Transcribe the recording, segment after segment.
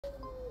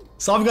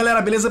Salve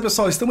galera, beleza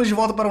pessoal? Estamos de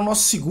volta para o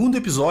nosso segundo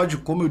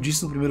episódio. Como eu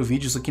disse no primeiro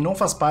vídeo, isso aqui não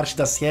faz parte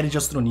da série de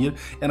Astroneer.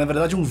 É na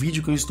verdade um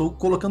vídeo que eu estou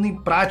colocando em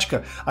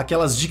prática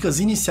aquelas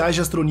dicas iniciais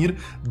de Astroneer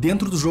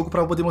dentro do jogo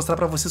para poder mostrar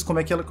para vocês como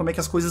é que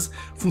as coisas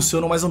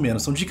funcionam mais ou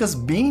menos. São dicas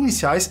bem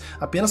iniciais,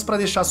 apenas para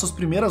deixar suas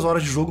primeiras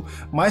horas de jogo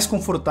mais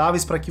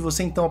confortáveis, para que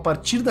você então a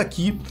partir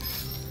daqui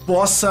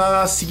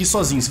possa seguir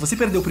sozinho. Se você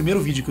perdeu o primeiro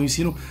vídeo que eu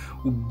ensino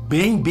o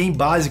bem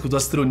básico do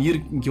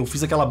Astroneer, em que eu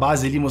fiz aquela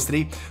base ali e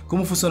mostrei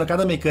como funciona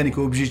cada mecânica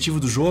e o objetivo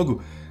do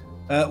jogo,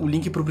 o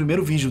link para o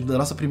primeiro vídeo da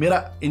nossa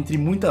primeira, entre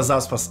muitas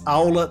aspas,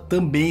 aula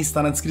também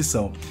está na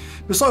descrição.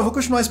 Pessoal, eu vou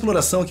continuar a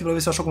exploração aqui para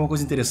ver se eu acho alguma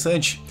coisa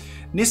interessante.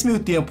 Nesse meio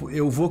tempo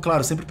eu vou,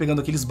 claro, sempre pegando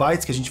aqueles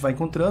bytes que a gente vai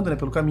encontrando, né,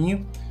 pelo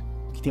caminho.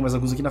 Que tem mais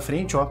alguns aqui na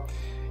frente, ó.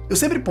 Eu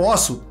sempre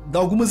posso dar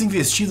algumas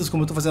investidas,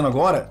 como eu estou fazendo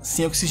agora,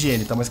 sem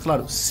oxigênio, tá? Mas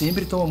claro,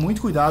 sempre toma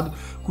muito cuidado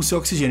com o seu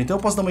oxigênio. Então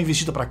eu posso dar uma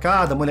investida para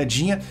cá, dar uma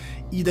olhadinha,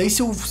 e daí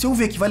se eu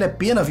ver que vale a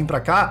pena vir para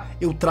cá,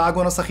 eu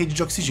trago a nossa rede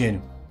de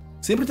oxigênio.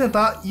 Sempre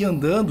tentar ir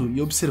andando e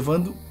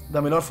observando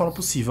da melhor forma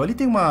possível. Ali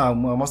tem uma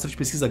amostra de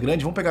pesquisa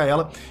grande, vamos pegar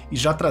ela e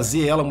já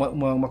trazer ela,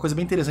 uma coisa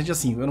bem interessante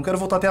assim. Eu não quero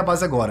voltar até a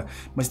base agora,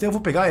 mas então eu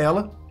vou pegar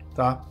ela,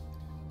 tá?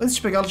 Antes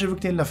de pegar ela, já viu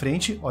que tem ali na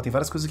frente. Ó, tem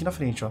várias coisas aqui na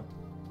frente, ó.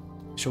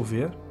 Deixa eu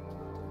ver.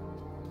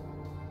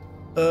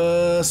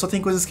 Só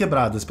tem coisas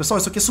quebradas. Pessoal,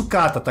 isso aqui é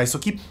sucata, tá? Isso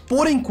aqui,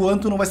 por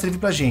enquanto, não vai servir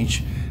pra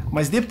gente.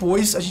 Mas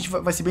depois,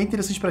 vai ser bem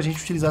interessante pra gente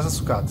utilizar essa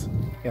sucata.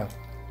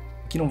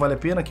 Aqui não vale a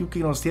pena. Aqui o que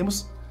nós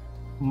temos?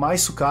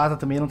 Mais sucata,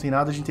 também não tem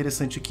nada de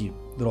interessante aqui.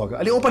 Droga.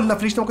 Opa, ali na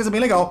frente tem uma coisa bem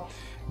legal.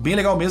 Bem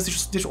legal mesmo.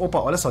 Opa,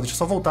 olha só, deixa eu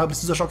só voltar. Eu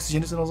preciso achar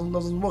oxigênio, senão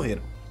nós vamos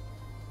morrer.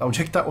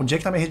 Onde é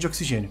que tá minha rede de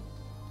oxigênio?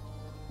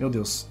 Meu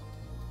Deus.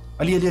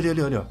 Ali,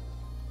 ó.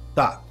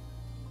 Tá.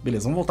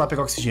 Beleza, vamos voltar a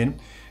pegar oxigênio.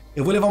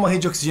 Eu vou levar uma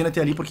rede de oxigênio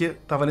até ali, porque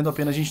tá valendo a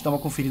pena a gente dar uma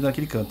conferida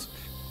naquele canto.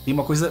 Tem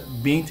uma coisa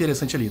bem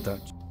interessante ali, tá?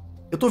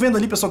 Eu tô vendo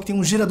ali, pessoal, que tem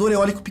um gerador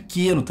eólico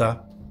pequeno,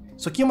 tá?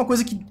 Isso aqui é uma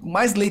coisa que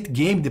mais late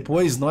game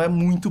depois não é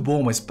muito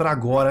bom, mas pra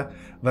agora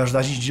vai ajudar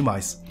a gente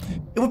demais.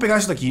 Eu vou pegar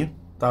isso daqui,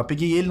 tá? Eu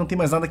peguei ele, não tem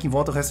mais nada aqui em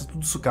volta, o resto é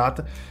tudo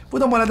sucata. Vou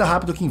dar uma olhada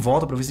rápida aqui em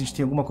volta pra ver se a gente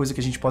tem alguma coisa que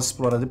a gente possa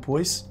explorar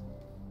depois.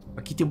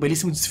 Aqui tem um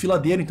belíssimo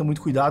desfiladeiro, então muito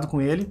cuidado com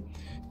ele.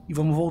 E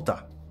vamos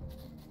voltar.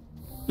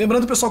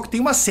 Lembrando, pessoal, que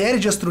tem uma série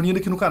de Astroneer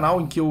aqui no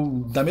canal, em que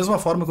eu, da mesma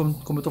forma como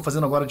eu estou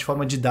fazendo agora de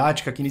forma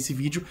didática aqui nesse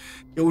vídeo,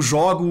 eu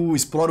jogo,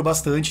 exploro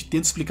bastante,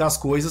 tento explicar as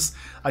coisas.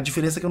 A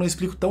diferença é que eu não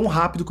explico tão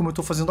rápido como eu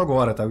estou fazendo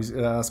agora, tá?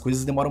 As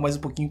coisas demoram mais um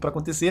pouquinho para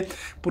acontecer,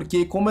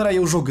 porque como era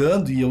eu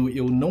jogando e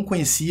eu não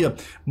conhecia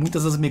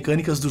muitas das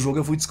mecânicas do jogo,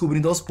 eu fui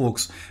descobrindo aos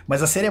poucos.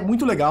 Mas a série é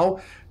muito legal.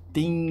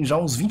 Tem já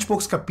uns 20 e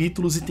poucos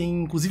capítulos e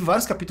tem inclusive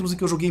vários capítulos em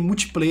que eu joguei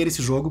multiplayer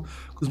esse jogo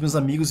com os meus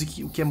amigos,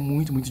 o que é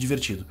muito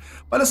divertido.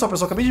 Olha só,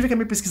 pessoal, acabei de ver que a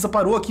minha pesquisa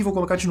parou aqui, vou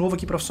colocar de novo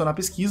aqui para funcionar a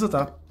pesquisa,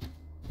 tá?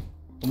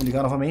 Vamos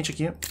ligar novamente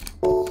aqui.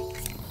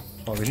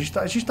 Ó, a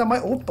gente tá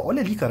mais... Opa,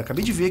 olha ali, cara,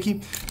 acabei de ver que...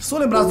 Estou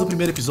lembrado do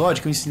primeiro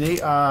episódio que eu ensinei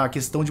a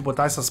questão de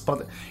botar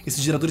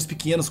esses geradores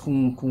pequenos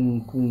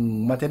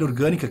com matéria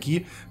orgânica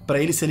aqui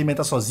para ele se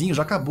alimentar sozinho.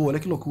 Já acabou, olha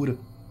que loucura.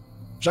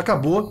 Já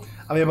acabou,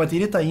 a minha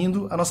bateria tá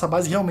indo, a nossa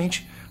base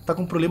realmente tá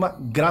com um problema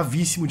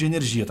gravíssimo de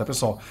energia, tá,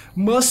 pessoal?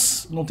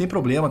 Mas não tem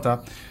problema,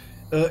 tá?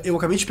 Eu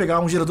acabei de pegar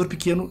um gerador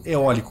pequeno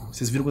eólico,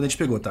 vocês viram quando a gente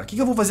pegou, tá? O que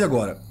eu vou fazer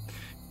agora?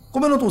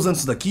 Como eu não tô usando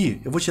isso daqui,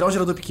 eu vou tirar o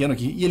gerador pequeno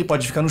aqui, e ele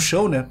pode ficar no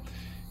chão, né?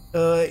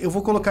 Eu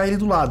vou colocar ele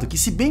do lado aqui,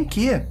 se bem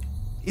que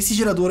esse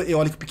gerador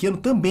eólico pequeno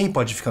também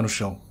pode ficar no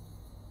chão,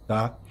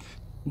 tá?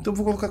 Então eu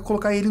vou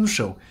colocar ele no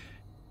chão.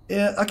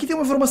 Aqui tem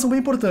uma informação bem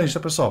importante, tá,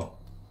 pessoal?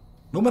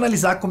 Vamos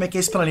analisar como é que é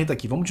esse planeta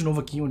aqui. Vamos de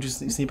novo aqui, onde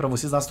eu ensinei para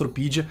vocês na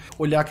Astropedia,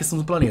 olhar a questão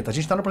do planeta. A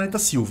gente está no planeta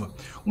Silva.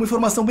 Uma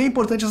informação bem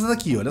importante é essa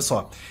daqui, olha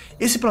só.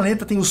 Esse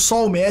planeta tem o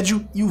Sol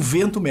médio e o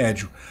vento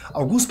médio.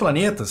 Alguns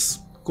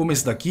planetas, como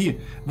esse daqui,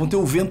 vão ter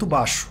o vento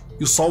baixo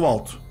e o Sol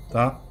alto,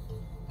 tá?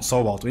 O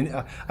Sol alto.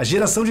 A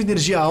geração de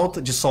energia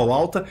alta, de Sol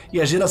alta,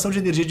 e a geração de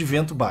energia de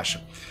vento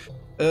baixa.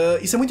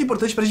 Isso é muito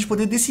importante para a gente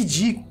poder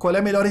decidir qual é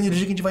a melhor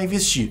energia que a gente vai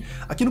investir.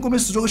 Aqui no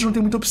começo do jogo a gente não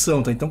tem muita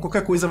opção, tá? Então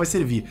qualquer coisa vai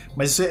servir.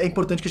 Mas isso é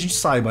importante que a gente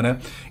saiba, né?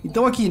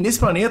 Então aqui, nesse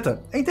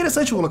planeta, é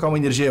interessante colocar uma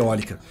energia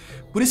eólica.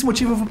 Por esse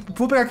motivo, eu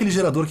vou pegar aquele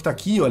gerador que tá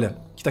aqui, olha,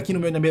 que tá aqui na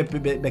minha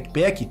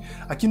backpack,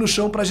 aqui no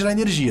chão para gerar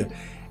energia.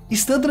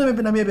 Estando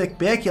na minha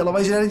backpack, ela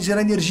vai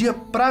gerar energia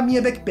para a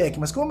minha backpack.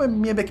 Mas como a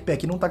minha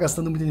backpack não está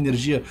gastando muita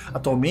energia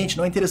atualmente,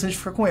 não é interessante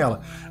ficar com ela.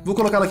 Vou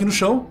colocar ela aqui no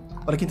chão,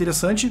 olha que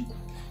interessante,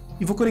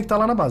 e vou conectar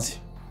lá na base.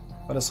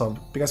 Olha só, vou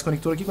pegar esse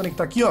conector aqui,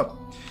 conectar aqui, ó.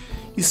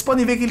 E vocês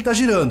podem ver que ele está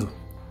girando,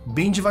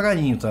 bem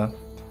devagarinho, tá?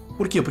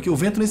 Por quê? Porque o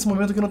vento nesse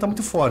momento aqui não está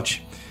muito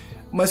forte.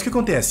 Mas o que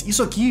acontece?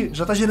 Isso aqui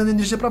já está gerando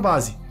energia para a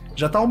base.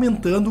 Já está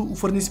aumentando o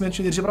fornecimento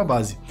de energia para a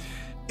base.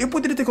 Eu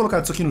poderia ter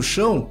colocado isso aqui no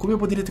chão, como eu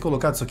poderia ter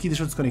colocado isso aqui,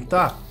 deixa eu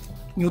desconectar,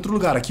 em outro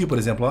lugar aqui, por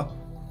exemplo, ó.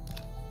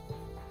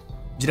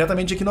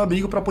 Diretamente aqui no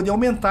abrigo para poder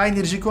aumentar a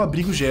energia que o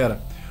abrigo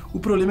gera. O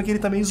problema é que ele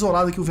está meio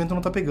isolado, que o vento não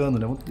está pegando,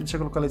 né? Deixa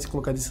eu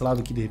colocar desse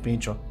lado aqui de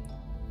repente, ó.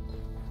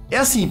 É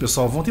assim,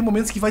 pessoal, vão ter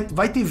momentos que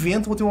vai ter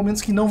vento, vão ter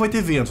momentos que não vai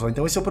ter vento. Tá?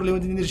 Então esse é o problema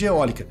da energia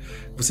eólica.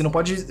 Você não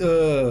pode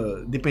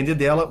depender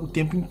dela o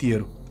tempo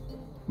inteiro.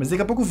 Mas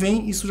daqui a pouco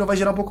vem, isso já vai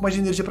gerar um pouco mais de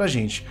energia pra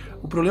gente.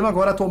 O problema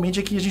agora, atualmente,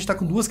 é que a gente tá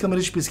com 2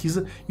 câmeras de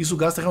pesquisa e isso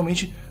gasta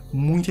realmente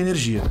muita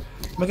energia.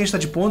 Como é que a gente tá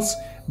de pontos?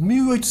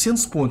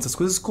 1.800 pontos. As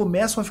coisas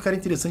começam a ficar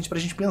interessantes pra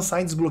gente pensar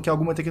em desbloquear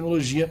alguma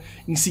tecnologia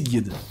em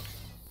seguida.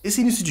 Esse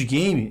início de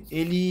game,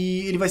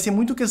 ele vai ser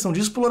muito questão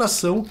de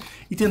exploração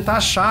e tentar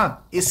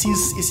achar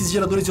esses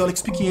geradores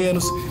eólicos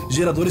pequenos,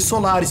 geradores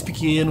solares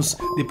pequenos,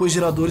 depois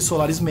geradores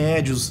solares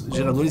médios,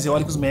 geradores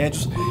eólicos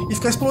médios, e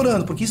ficar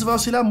explorando, porque isso vai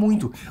auxiliar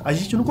muito. A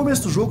gente, no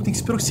começo do jogo, tem que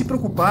se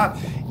preocupar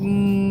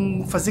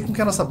em fazer com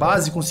que a nossa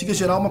base consiga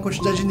gerar uma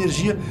quantidade de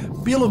energia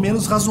pelo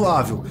menos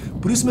razoável.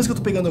 Por isso mesmo que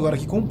eu tô pegando agora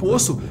aqui com o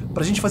poço,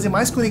 pra gente fazer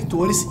mais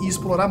conectores e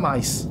explorar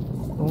mais.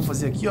 Então, vamos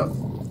fazer aqui, ó.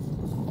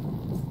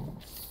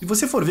 Se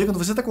você for ver, quando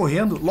você está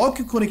correndo, logo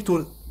que o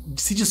conector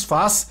se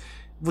desfaz,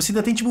 você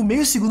ainda tem tipo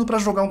meio segundo para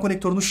jogar um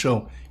conector no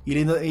chão. E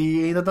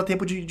ainda dá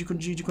tempo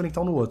de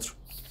conectar um no outro.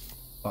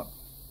 Ó.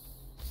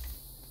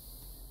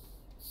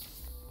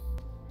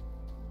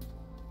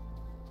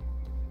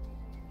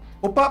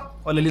 Opa!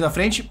 Olha ali na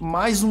frente,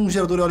 mais um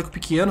gerador eólico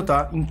pequeno,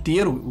 tá?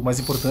 Inteiro, o mais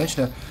importante,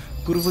 né?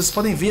 Como vocês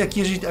podem ver,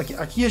 aqui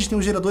a gente tem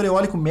um gerador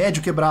eólico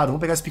médio quebrado.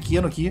 Vamos pegar esse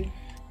pequeno aqui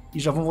e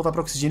já vamos voltar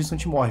para o oxigênio, senão a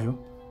gente morre, viu?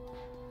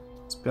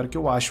 Espero que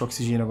eu ache o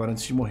oxigênio agora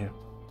antes de morrer.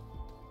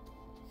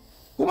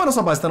 Como a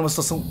nossa base está numa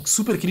situação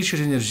super crítica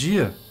de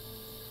energia,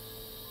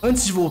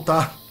 antes de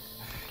voltar,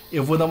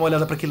 eu vou dar uma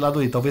olhada para aquele lado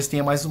ali. Talvez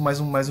tenha mais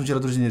um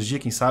gerador de energia,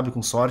 quem sabe,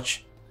 com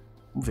sorte.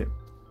 Vamos ver.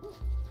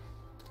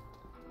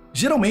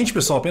 Geralmente,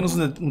 pessoal, apenas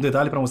um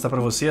detalhe para mostrar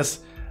para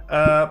vocês.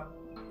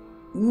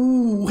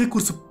 O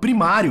recurso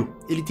primário,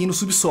 ele tem no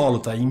subsolo,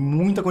 tá? Em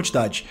muita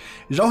quantidade.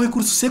 Já o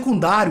recurso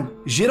secundário,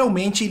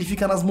 geralmente ele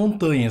fica nas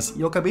montanhas.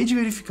 E eu acabei de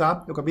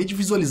verificar, eu acabei de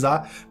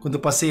visualizar, quando eu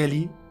passei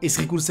ali, esse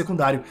recurso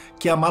secundário,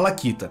 que é a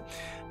malaquita.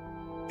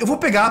 Eu vou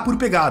pegar por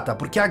pegar, tá?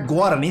 Porque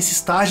agora, nesse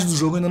estágio do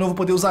jogo, eu ainda não vou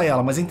poder usar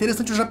ela. Mas é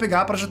interessante eu já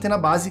pegar para já ter na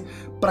base,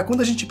 para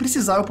quando a gente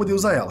precisar eu poder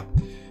usar ela.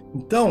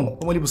 Então,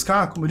 vamos ali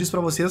buscar, como eu disse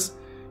para vocês,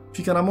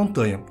 fica na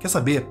montanha. Quer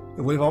saber?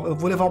 Eu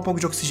vou levar um pouco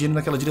de oxigênio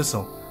naquela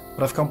direção,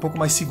 para ficar um pouco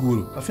mais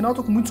seguro. Afinal, eu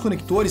tô com muitos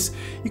conectores,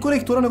 e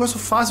conector é um negócio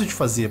fácil de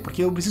fazer,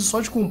 porque eu preciso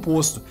só de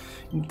composto.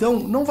 Então,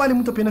 não vale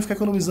muito a pena ficar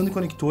economizando em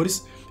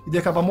conectores e de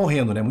acabar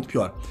morrendo, né? Muito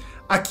pior.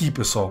 Aqui,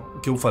 pessoal, o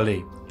que eu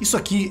falei. Isso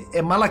aqui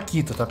é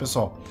malaquita, tá,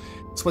 pessoal?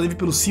 Vocês podem ver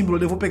pelo símbolo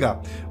ali, eu vou pegar.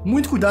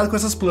 Muito cuidado com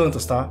essas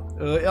plantas, tá?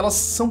 Elas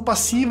são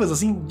passivas,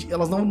 assim,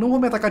 elas não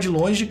vão me atacar de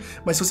longe,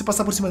 mas se você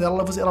passar por cima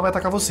dela, ela vai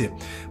atacar você.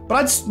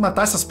 Pra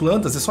matar essas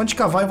plantas, é só a gente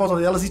cavar em volta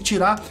delas e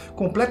tirar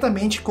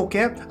completamente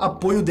qualquer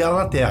apoio dela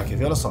na terra, quer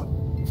ver? Olha só.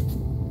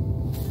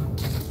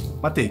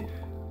 Matei.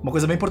 Uma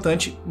coisa bem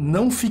importante,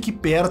 não fique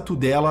perto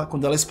dela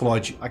quando ela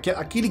explode.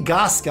 Aquele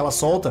gás que ela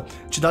solta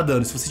te dá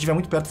dano, se você estiver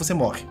muito perto você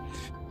morre.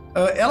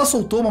 Ela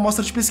soltou uma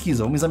amostra de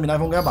pesquisa, vamos examinar e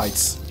vamos ganhar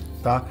bytes.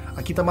 Tá?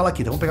 Aqui tá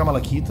malaquita, vamos pegar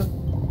malaquita,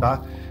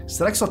 tá?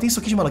 Será que só tem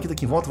isso aqui de malaquita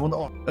aqui em volta?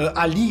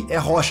 Ali é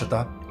rocha,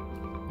 tá?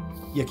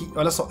 E aqui,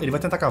 olha só, ele vai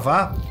tentar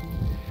cavar.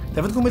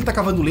 Tá vendo como ele tá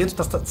cavando lento,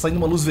 tá saindo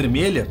uma luz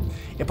vermelha?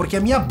 É porque a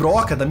minha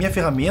broca da minha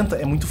ferramenta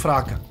é muito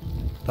fraca,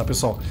 tá,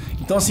 pessoal?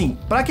 Então, assim,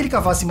 para que ele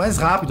cavasse mais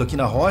rápido aqui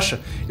na rocha,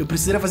 eu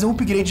precisaria fazer um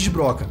upgrade de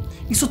broca.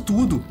 Isso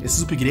tudo,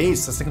 esses upgrades,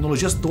 essas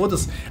tecnologias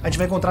todas, a gente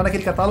vai encontrar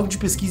naquele catálogo de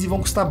pesquisa e vão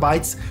custar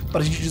bytes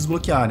pra gente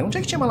desbloquear, né? Onde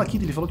é que tinha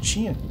malaquita? Ele falou que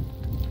tinha.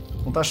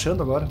 Não tá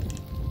achando agora.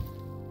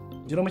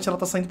 Geralmente ela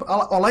tá saindo...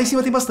 Ó, lá em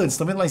cima tem bastante. Vocês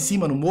estão vendo lá em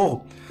cima, no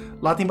morro?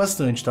 Lá tem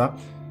bastante, tá?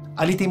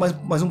 Ali tem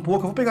mais um pouco.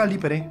 Eu vou pegar ali,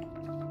 peraí.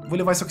 Vou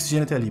levar esse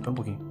oxigênio até ali, pera um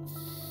pouquinho.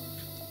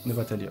 Vou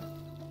levar até ali,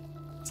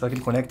 ó. Será que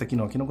ele conecta aqui?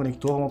 Não, aqui não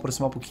conectou. Vamos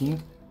aproximar um pouquinho.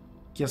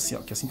 Aqui assim, ó.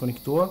 Aqui assim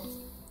conectou.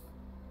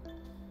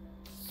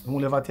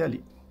 Vamos levar até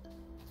ali.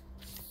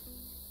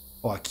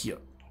 Ó, aqui, ó.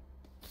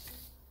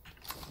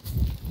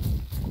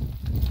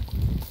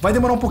 Vai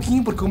demorar um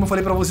pouquinho, porque como eu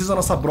falei pra vocês, a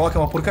nossa broca é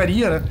uma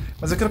porcaria, né?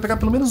 Mas eu quero pegar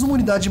pelo menos uma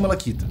unidade de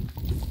malaquita.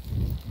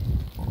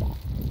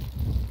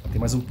 Tem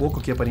mais um pouco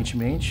aqui,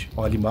 aparentemente.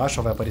 Ó, ali embaixo,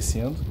 ó, vai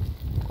aparecendo.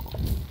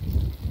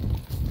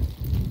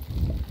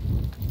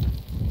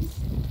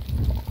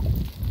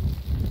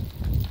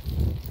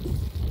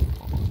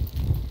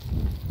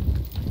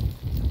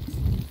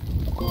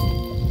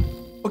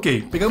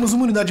 Ok, pegamos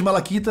uma unidade de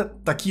malaquita,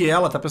 tá aqui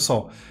ela, tá,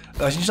 pessoal?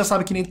 A gente já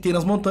sabe que nem tem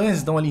nas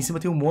montanhas, então ali em cima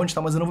tem um monte, tá?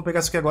 Mas eu não vou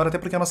pegar isso aqui agora, até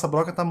porque a nossa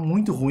broca tá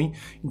muito ruim,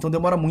 então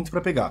demora muito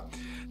pra pegar.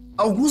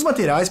 Alguns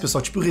materiais,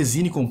 pessoal, tipo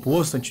resina e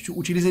composto, a gente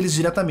utiliza eles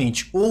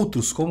diretamente.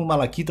 Outros, como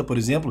malaquita, por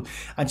exemplo,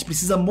 a gente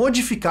precisa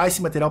modificar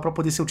esse material para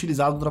poder ser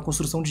utilizado na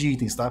construção de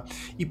itens, tá?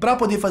 E para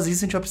poder fazer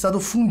isso, a gente vai precisar do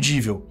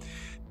fundível.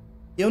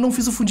 Eu não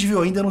fiz o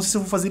fundível ainda, não sei se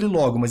eu vou fazer ele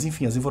logo, mas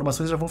enfim, as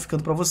informações já vão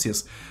ficando para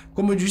vocês.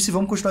 Como eu disse,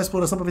 vamos continuar a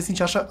exploração para ver se a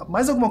gente acha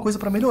mais alguma coisa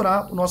para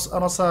melhorar a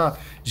nossa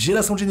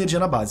geração de energia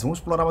na base. Vamos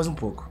explorar mais um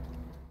pouco.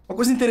 Uma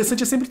coisa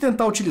interessante é sempre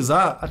tentar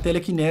utilizar a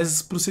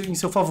telequinesis em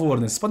seu favor,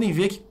 né? Vocês podem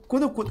ver que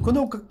quando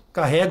eu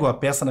carrego a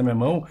peça na minha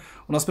mão,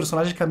 o nosso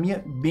personagem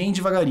caminha bem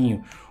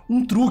devagarinho.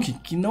 Um truque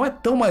que não é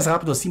tão mais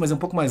rápido assim, mas é um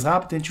pouco mais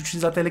rápido, é a gente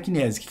utilizar a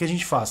telequinese. O que a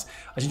gente faz?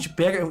 A gente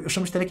pega, eu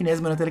chamo de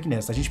telequinese, mas não é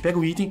telequinese. A gente pega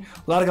o item,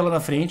 larga lá na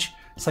frente,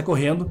 sai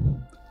correndo,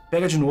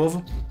 pega de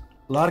novo,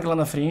 larga lá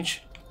na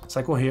frente,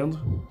 sai correndo.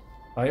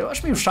 Aí eu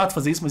acho meio chato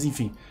fazer isso, mas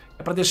enfim.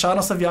 É pra deixar a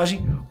nossa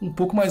viagem um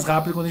pouco mais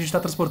rápida quando a gente tá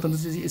transportando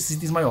esses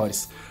itens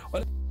maiores.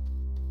 Olha,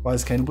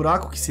 quase cair no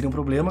buraco, que seria um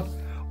problema.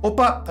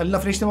 Opa, ali na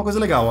frente tem uma coisa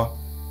legal,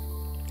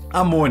 ó.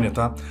 Amônia,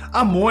 tá?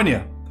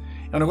 Amônia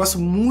é um negócio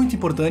muito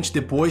importante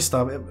depois,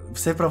 tá?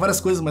 Serve pra várias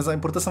coisas, mas a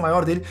importância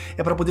maior dele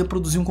é pra poder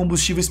produzir um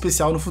combustível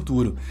especial no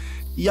futuro.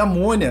 E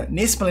amônia,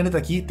 nesse planeta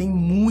aqui, tem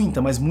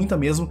muita, mas muita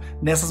mesmo,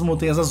 nessas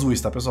montanhas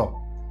azuis, tá,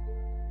 pessoal?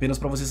 Apenas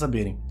pra vocês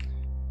saberem.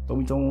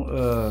 Vamos então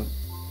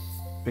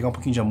pegar um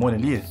pouquinho de amônia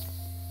ali.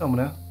 Vamos,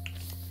 né?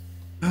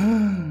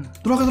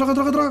 Droga, droga,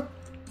 droga, droga!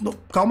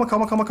 Calma,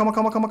 calma, calma, calma,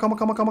 calma, calma, calma,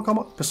 calma, calma,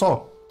 calma.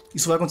 Pessoal,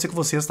 isso vai acontecer com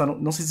vocês, tá?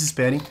 Não se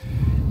desesperem.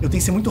 Eu tenho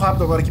que ser muito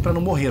rápido agora aqui pra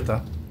não morrer,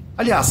 tá?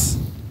 Aliás,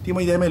 tem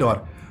uma ideia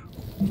melhor.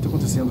 O que tá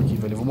acontecendo aqui,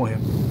 velho? Eu vou morrer.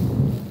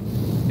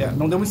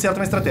 Não deu muito certo a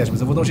minha estratégia,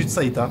 mas eu vou dar um jeito de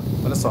sair, tá?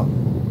 Olha só.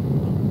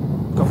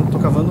 Tô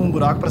cavando um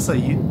buraco pra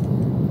sair.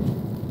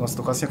 Nossa,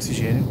 tô quase sem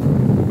oxigênio.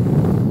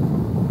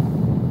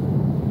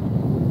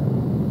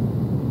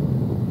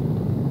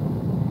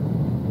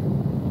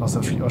 Nossa,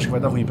 eu acho que vai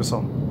dar ruim,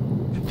 pessoal.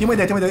 Tem uma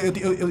ideia, tem uma ideia.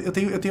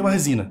 Eu tenho uma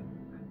resina.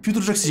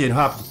 Filtro de oxigênio,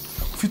 rápido.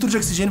 O filtro de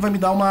oxigênio vai me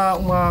dar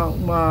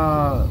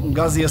um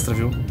gás extra,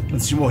 viu?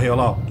 Antes de morrer,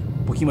 olha lá, ó.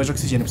 Um pouquinho mais de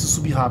oxigênio. Eu preciso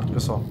subir rápido,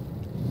 pessoal.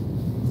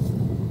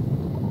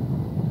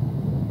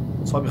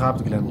 Sobe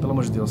rápido, Guilherme, pelo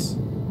amor de Deus.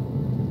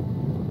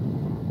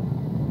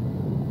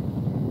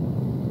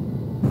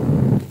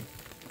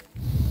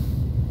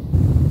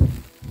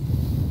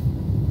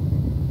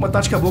 Uma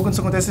tática boa quando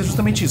isso acontece é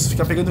justamente isso.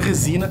 Ficar pegando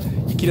resina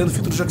e criando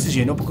filtro de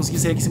oxigênio. Opa, consegui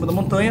sair aqui em cima da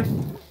montanha.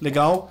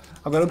 Legal.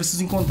 Agora eu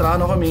preciso encontrar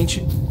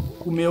novamente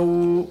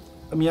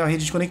a minha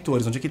rede de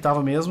conectores. Onde é que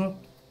estava mesmo?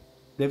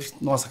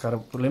 Nossa, cara,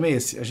 o problema é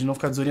esse. A gente não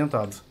ficar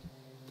desorientado.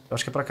 Eu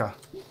acho que é pra cá.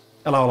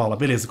 Olha lá, olha lá.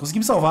 Beleza, consegui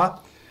me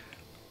salvar.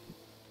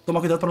 Tomar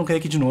cuidado pra não cair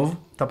aqui de novo.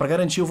 Tá, pra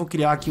garantir eu vou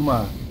criar aqui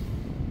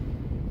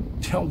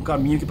um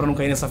caminho aqui pra não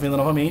cair nessa fenda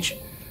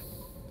novamente.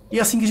 E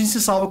é assim que a gente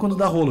se salva quando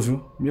dá rolo,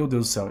 viu? Meu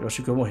Deus do céu, eu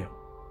achei que eu ia morrer.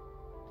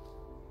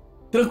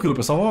 Tranquilo,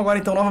 pessoal. Vamos agora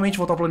então novamente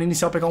voltar ao plano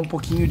inicial, pegar um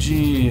pouquinho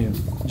de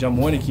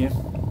amônia aqui.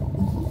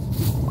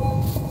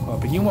 Ó,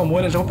 peguei uma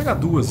amônia, já vou pegar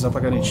duas, já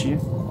pra garantir.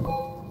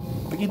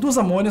 Peguei duas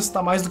amônias,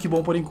 tá mais do que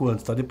bom por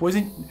enquanto, tá? Depois,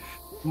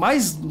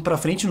 mais pra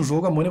frente no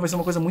jogo, a amônia vai ser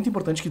uma coisa muito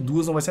importante, que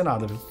duas não vai ser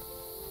nada, viu?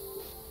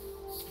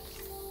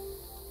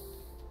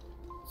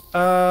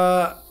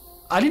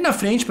 Ali na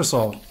frente,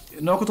 pessoal,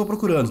 não é o que eu tô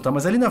procurando, tá?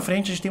 Mas ali na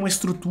frente a gente tem uma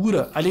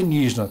estrutura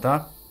alienígena,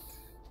 tá?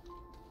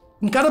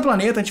 Em cada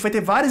planeta a gente vai ter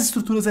várias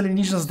estruturas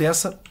alienígenas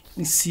dessa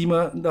em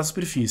cima da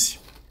superfície.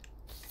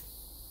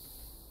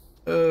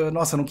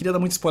 Nossa, eu não queria dar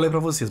muito spoiler pra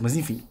vocês, mas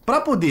enfim. Pra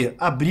poder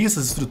abrir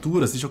essas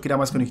estruturas, deixa eu criar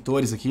mais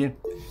conectores aqui,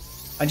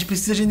 a gente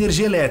precisa de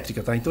energia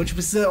elétrica, tá? Então a gente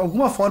precisa de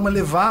alguma forma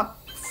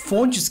levar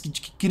fontes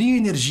que criam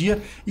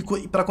energia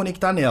para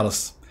conectar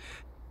nelas.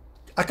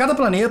 A cada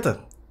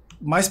planeta,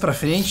 mais pra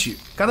frente,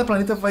 cada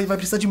planeta vai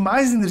precisar de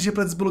mais energia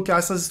para desbloquear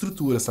essas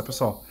estruturas, tá,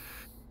 pessoal?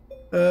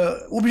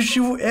 O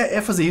objetivo é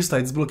fazer isso, tá?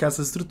 É desbloquear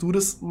essas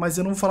estruturas, mas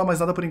eu não vou falar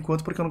mais nada por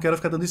enquanto, porque eu não quero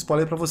ficar dando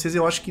spoiler pra vocês e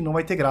eu acho que não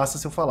vai ter graça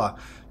se eu falar.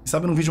 Quem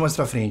sabe num vídeo mais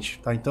pra frente,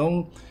 tá?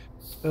 Então,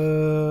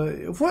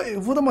 eu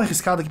vou dar uma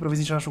arriscada aqui pra ver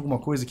se a gente acha alguma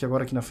coisa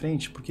aqui na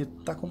frente, porque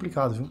tá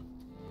complicado, viu?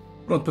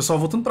 Pronto, pessoal,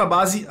 voltando pra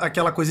base,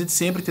 aquela coisa de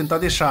sempre, tentar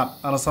deixar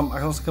a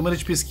nossa câmera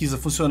de pesquisa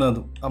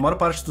funcionando a maior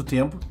parte do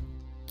tempo.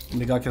 Vou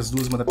ligar aqui as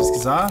duas e mandar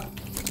pesquisar.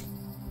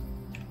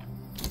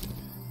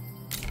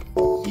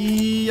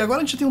 E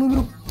agora a gente tem um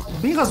número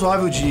bem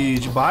razoável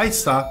de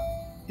bytes, tá?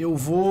 Eu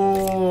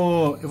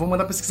vou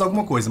mandar pesquisar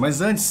alguma coisa,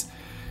 mas antes,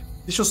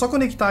 deixa eu só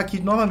conectar aqui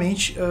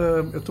novamente.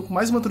 Eu tô com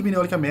mais uma turbina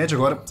eólica média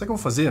agora. Sabe o que eu vou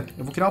fazer?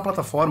 Eu vou criar uma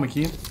plataforma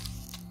aqui.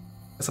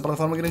 Essa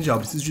plataforma é grande, eu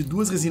preciso de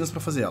 2 resinas para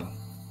fazer ela.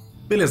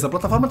 Beleza, a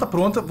plataforma tá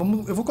pronta.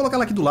 Eu vou colocar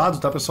ela aqui do lado,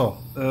 tá,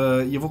 pessoal?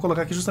 E eu vou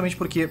colocar aqui justamente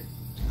porque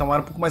tá uma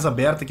área um pouco mais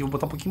aberta aqui. Eu vou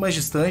botar um pouquinho mais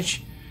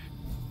distante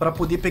para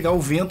poder pegar o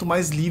vento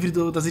mais livre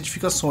das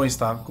edificações,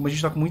 tá? Como a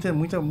gente tá com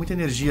muita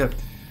energia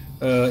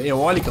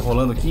eólica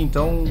rolando aqui,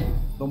 então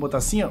vamos botar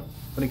assim, ó,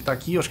 conectar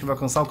aqui, eu acho que vai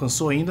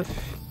alcançou ainda.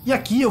 E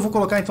aqui eu vou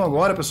colocar então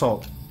agora,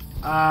 pessoal,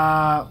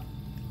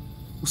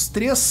 os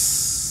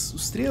três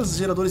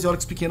geradores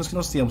eólicos pequenos que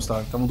nós temos,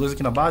 tá? Estavam 2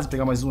 aqui na base,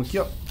 pegar mais um aqui,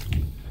 ó.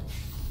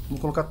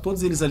 Vamos colocar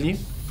todos eles ali.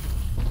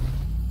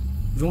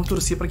 Vamos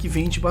torcer para que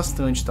vente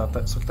bastante, tá?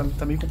 Só que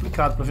tá meio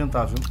complicado para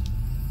ventar, viu?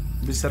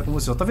 Vou ser sincero com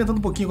você. Tá ventando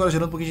um pouquinho agora,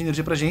 gerando um pouquinho de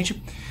energia pra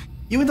gente.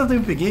 E eu ainda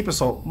também peguei,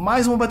 pessoal,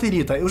 mais uma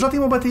bateria, tá? Eu já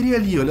tenho uma bateria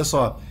ali, olha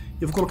só.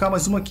 Eu vou colocar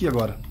mais uma aqui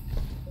agora.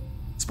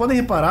 Vocês podem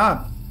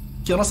reparar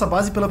que a nossa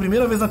base, pela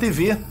primeira vez na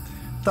TV,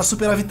 tá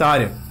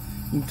superavitária.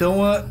 Então,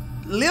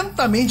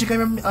 lentamente,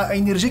 a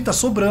energia que tá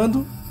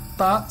sobrando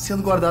tá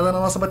sendo guardada na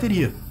nossa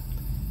bateria.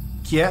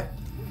 Que é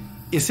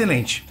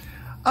excelente.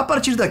 A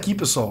partir daqui,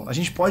 pessoal, a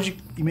gente pode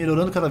ir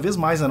melhorando cada vez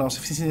mais a nossa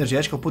eficiência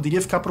energética. Eu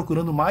poderia ficar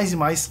procurando mais e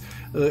mais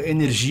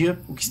energia,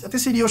 o que até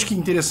seria, eu acho que,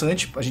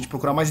 interessante, a gente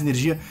procurar mais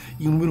energia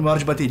em um número maior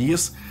de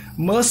baterias.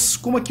 Mas,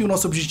 como aqui o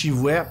nosso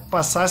objetivo é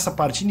passar essa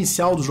parte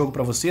inicial do jogo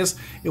para vocês,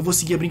 eu vou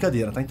seguir a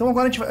brincadeira, tá? Então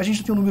agora a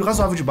gente tem um número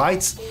razoável de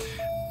bytes.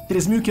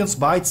 3.500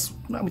 bytes,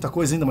 não é muita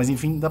coisa ainda, mas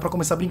enfim, dá pra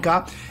começar a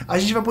brincar. A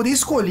gente vai poder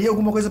escolher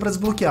alguma coisa pra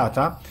desbloquear,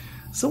 tá?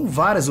 São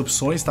várias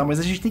opções, tá? Mas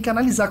a gente tem que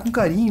analisar com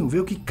carinho, ver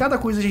o que cada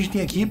coisa a gente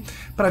tem aqui,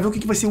 pra ver o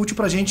que vai ser útil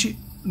pra gente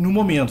no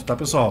momento, tá,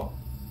 pessoal?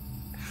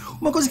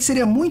 Uma coisa que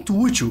seria muito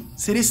útil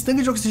seria esse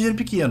tanque de oxigênio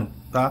pequeno,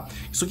 tá?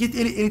 Isso aqui,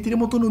 ele teria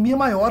uma autonomia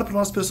maior para o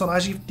nosso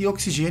personagem ter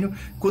oxigênio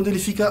quando ele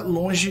fica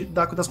longe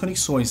das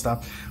conexões,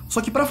 tá?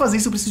 Só que para fazer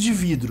isso eu preciso de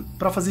vidro.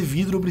 Para fazer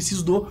vidro eu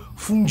preciso do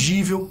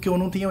fundível, que eu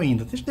não tenho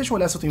ainda. Deixa eu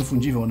olhar se eu tenho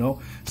fundível ou não,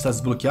 se está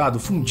desbloqueado. O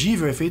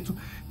fundível é feito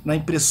na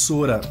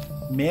impressora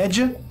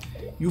média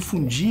e o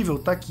fundível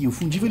tá aqui. O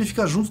fundível ele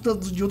fica junto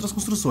de outras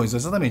construções,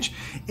 exatamente.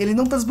 Ele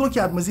não está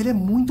desbloqueado, mas ele é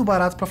muito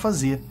barato para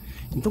fazer.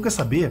 Então quer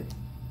saber?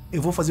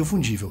 Eu vou fazer o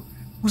fundível.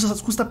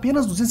 Custa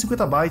apenas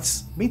 250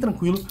 bytes, bem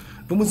tranquilo.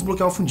 Vamos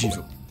desbloquear o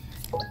fundível.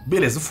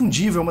 Beleza, o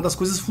fundível é uma das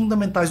coisas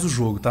fundamentais do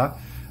jogo, tá?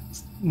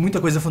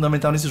 Muita coisa é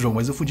fundamental nesse jogo,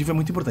 mas o fundível é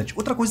muito importante.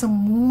 Outra coisa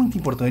muito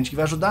importante que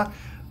vai ajudar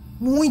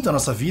muito a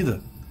nossa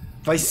vida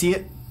vai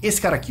ser esse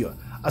cara aqui, ó,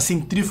 a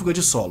centrífuga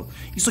de solo.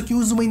 Isso aqui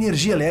usa uma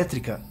energia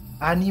elétrica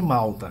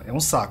animal, tá? É um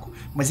saco,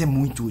 mas é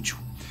muito útil.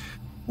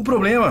 O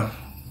problema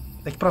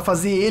é que pra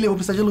fazer ele eu vou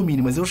precisar de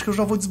alumínio, mas eu acho que eu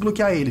já vou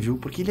desbloquear ele, viu?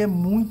 Porque ele é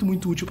muito,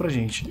 muito útil pra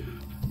gente.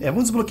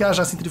 Vamos desbloquear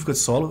já a centrífuga de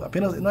solo.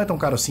 Apenas, não é tão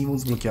caro assim,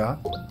 vamos desbloquear.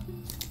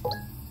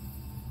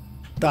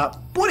 Tá,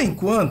 por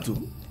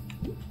enquanto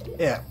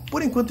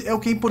é o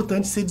que é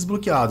importante ser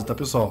desbloqueado, tá,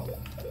 pessoal?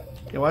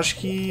 Eu acho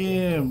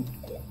que...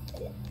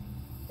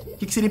 O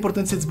que seria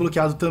importante ser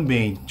desbloqueado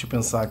também? Deixa eu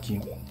pensar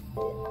aqui.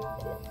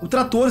 O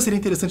trator seria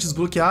interessante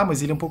desbloquear,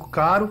 mas ele é um pouco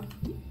caro.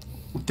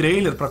 O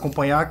trailer para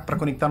acompanhar, para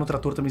conectar no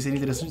trator também seria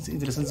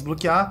interessante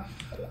desbloquear.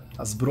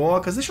 As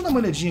brocas. Deixa eu dar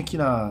uma olhadinha aqui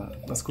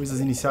nas coisas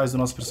iniciais do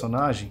nosso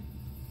personagem.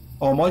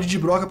 Ó, o mod de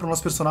broca para o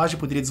nosso personagem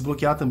poderia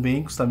desbloquear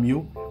também, custa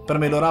 1000. Para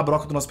melhorar a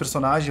broca do nosso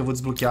personagem eu vou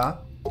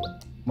desbloquear.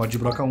 Mod de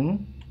broca 1.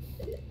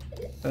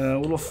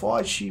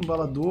 Holofote,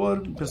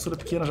 embalador, impressora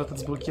pequena já está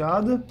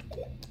desbloqueada.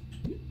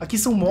 Aqui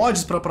são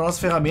mods para a nossa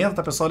ferramenta,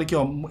 tá, pessoal? Olha aqui,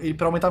 ó,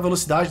 para aumentar a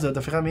velocidade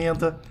da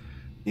ferramenta.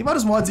 Tem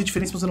vários mods aí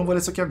diferentes, mas eu não vou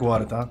ler isso aqui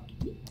agora, tá?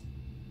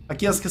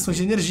 Aqui as questões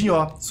de energia,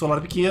 ó,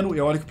 solar pequeno,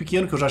 eólico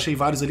pequeno, que eu já achei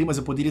vários ali, mas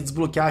eu poderia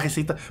desbloquear a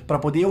receita para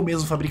poder eu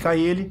mesmo fabricar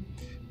ele.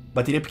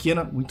 Bateria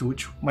pequena, muito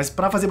útil. Mas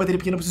para fazer bateria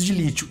pequena eu preciso de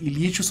lítio, e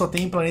lítio só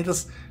tem em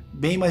planetas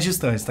bem mais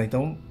distantes, tá?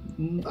 Então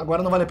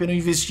agora não vale a pena eu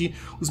investir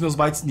os meus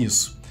bytes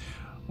nisso.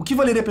 O que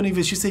valeria a pena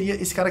investir seria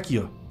esse cara aqui,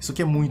 ó. Isso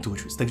aqui é muito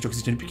útil, esse tanque de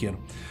oxigênio pequeno.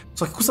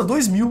 Só que custa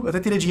 2.000, eu até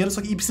teria dinheiro,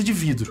 só que precisa de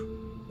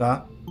vidro,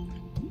 tá?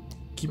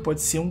 Que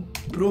pode ser um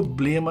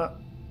problema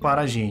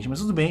para a gente, mas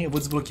tudo bem, eu vou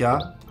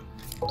desbloquear.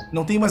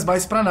 Não tenho mais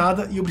bytes pra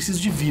nada e eu preciso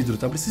de vidro,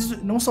 tá?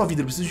 Não só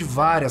vidro, eu preciso de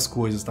várias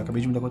coisas, tá?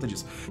 Acabei de me dar conta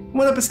disso. Vou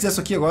mandar pesquisar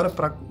isso aqui agora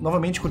pra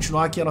novamente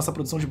continuar aqui a nossa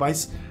produção de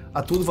bytes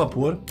a todo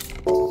vapor.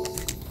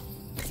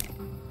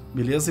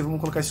 Beleza, e vamos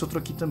colocar esse outro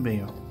aqui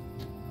também, ó.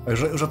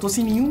 Eu já tô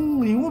sem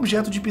nenhum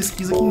objeto de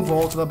pesquisa aqui em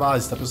volta da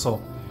base, tá,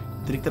 pessoal?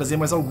 Teria que trazer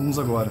mais alguns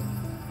agora.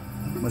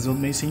 Mas eu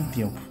meio sem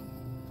tempo.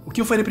 O que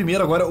eu faria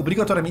primeiro agora,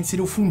 obrigatoriamente,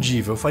 seria o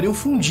fundível. Eu faria o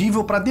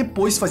fundível para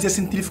depois fazer a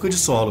centrífuga de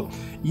solo.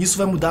 E isso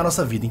vai mudar a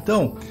nossa vida.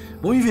 Então,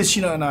 vamos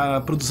investir na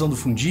produção do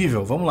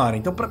fundível? Vamos lá, né?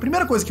 Então, a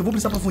primeira coisa que eu vou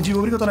precisar para o fundível,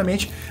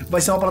 obrigatoriamente, vai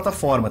ser uma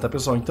plataforma, tá,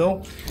 pessoal?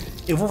 Então,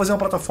 eu vou fazer uma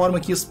plataforma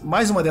aqui,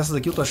 mais uma dessas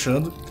aqui, eu tô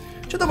achando.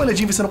 Deixa eu dar uma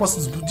olhadinha, ver se eu não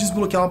posso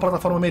desbloquear uma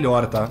plataforma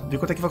melhor, tá? Ver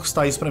quanto é que vai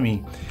custar isso pra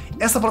mim.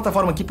 Essa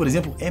plataforma aqui, por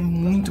exemplo, é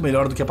muito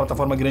melhor do que a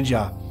plataforma grande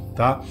A,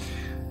 tá?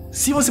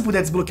 Se você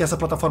puder desbloquear essa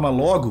plataforma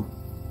logo,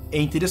 é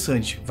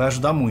interessante, vai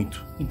ajudar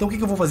muito. Então o que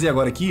eu vou fazer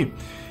agora aqui?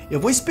 Eu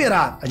vou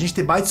esperar a gente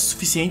ter bytes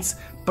suficientes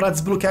para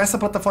desbloquear essa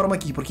plataforma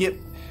aqui, porque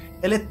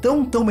ela é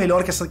tão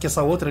melhor que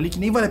essa outra ali que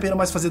nem vale a pena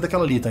mais fazer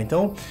daquela ali, tá?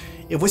 Então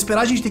eu vou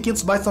esperar a gente ter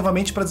 500 bytes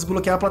novamente para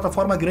desbloquear a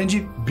plataforma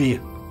grande B.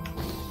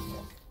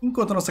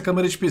 Enquanto a nossa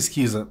câmera de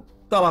pesquisa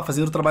tá lá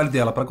fazendo o trabalho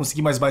dela para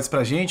conseguir mais bytes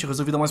pra gente, eu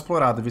resolvi dar uma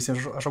explorada, ver se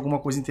eu acho alguma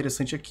coisa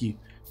interessante aqui.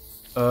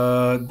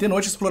 De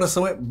noite a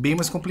exploração é bem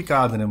mais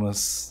complicada, né?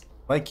 Mas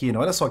vai que, né?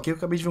 Olha só, aqui eu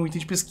acabei de ver um item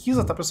de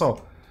pesquisa, tá,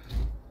 pessoal?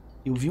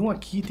 Eu vi um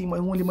aqui, tem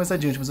um ali mais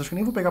adiante, mas acho que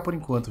nem vou pegar por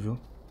enquanto, viu?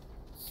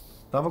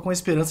 Tava com a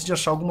esperança de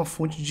achar alguma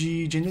fonte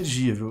de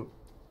energia, viu?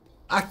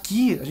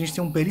 Aqui a gente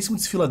tem um belíssimo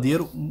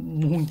desfiladeiro,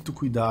 muito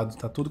cuidado,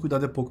 tá? Todo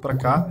cuidado é pouco pra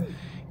cá.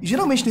 E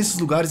geralmente nesses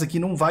lugares aqui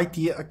não vai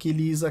ter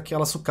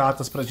aquelas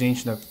sucatas pra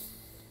gente, né?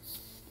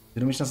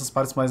 Geralmente nessas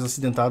partes mais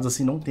acidentadas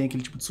assim não tem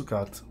aquele tipo de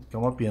sucata, que é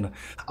uma pena.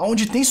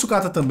 Onde tem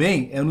sucata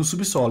também é no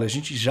subsolo, a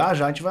gente já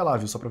vai lá,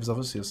 viu? Só pra avisar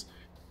vocês.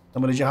 Dá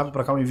uma olhadinha rápida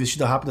pra cá, uma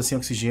investida rápida sem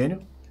oxigênio.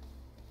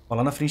 Ó,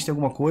 lá na frente tem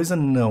alguma coisa?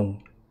 Não.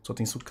 Só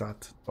tem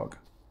sucata. Droga.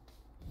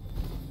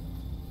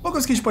 Uma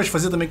coisa que a gente pode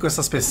fazer também com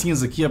essas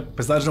pecinhas aqui,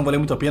 apesar de não valer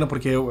muito a pena,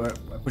 porque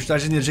a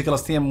quantidade de energia que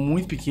elas têm é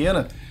muito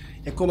pequena,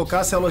 é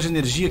colocar células de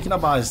energia aqui na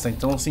base, tá?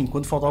 Então, assim,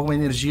 quando faltar alguma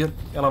energia,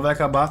 ela vai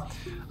acabar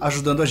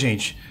ajudando a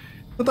gente.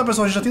 Então tá,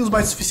 pessoal, a gente já tem os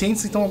bytes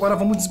suficientes, então agora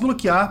vamos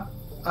desbloquear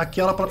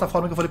aquela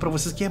plataforma que eu falei pra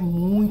vocês, que é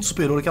muito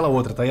superior àquela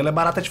outra, tá? E ela é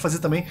barata de fazer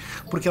também,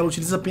 porque ela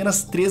utiliza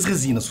apenas 3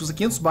 resinas. Usa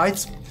 500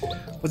 bytes,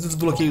 fazer o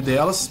desbloqueio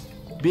delas.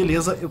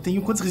 Beleza, eu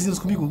tenho quantas resinas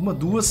comigo? 1,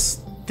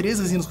 2, 3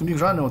 resinas comigo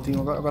já? Não,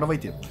 tenho, agora vai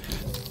ter.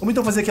 Vamos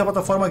então fazer aqui a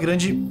plataforma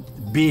grande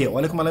B.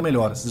 Olha como ela é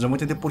melhor. Vocês já vão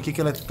entender por que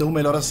ela é tão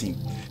melhor assim.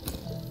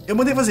 Eu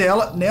mandei fazer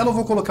ela. Nela eu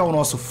vou colocar o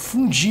nosso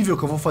fundível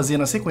que eu vou fazer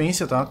na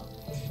sequência, tá?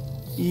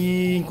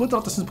 E enquanto ela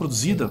está sendo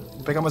produzida,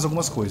 vou pegar mais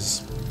algumas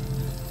coisas.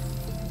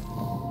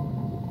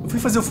 Eu fui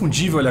fazer o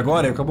fundível ali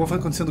agora e acabou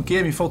acontecendo o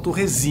quê? Me faltou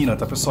resina,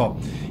 tá, pessoal?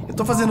 Eu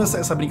tô fazendo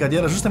essa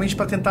brincadeira justamente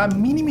para tentar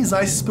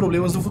minimizar esses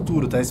problemas no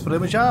futuro, tá? Esse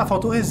problema de,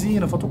 faltou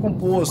resina, faltou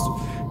composto,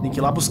 tem que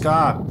ir lá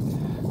buscar.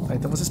 Tá?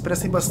 Então vocês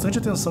prestem bastante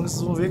atenção que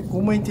vocês vão ver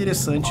como é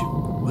interessante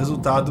o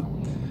resultado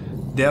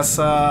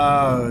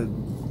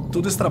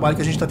todo esse trabalho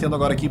que a gente está tendo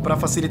agora aqui para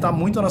facilitar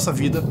muito a nossa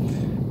vida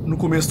no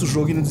começo do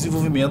jogo e no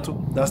desenvolvimento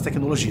das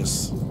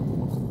tecnologias.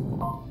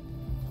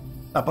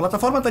 A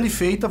plataforma está ali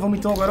feita, vamos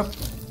então agora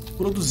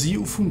produzir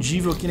o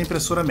fundível aqui na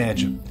impressora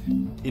média.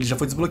 Ele já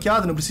foi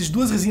desbloqueado, não precisa de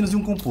 2 resinas e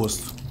um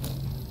composto.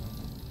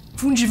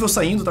 Fundível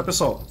saindo, tá,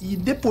 pessoal? E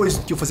depois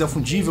que eu fazer a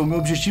fundível, o meu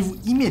objetivo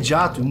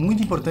imediato e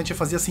muito importante é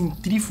fazer a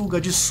centrífuga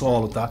de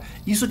solo, tá?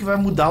 Isso que vai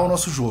mudar o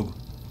nosso jogo.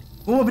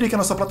 Vamos abrir aqui a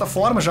nossa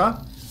plataforma já,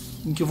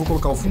 em que eu vou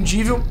colocar o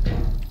fundível.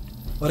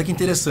 Olha que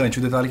interessante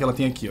o detalhe que ela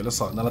tem aqui, olha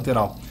só, na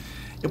lateral.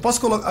 Eu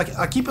posso colocar...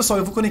 Aqui, pessoal,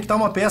 eu vou conectar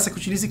uma peça que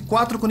utilize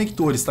 4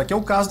 conectores, tá? Que é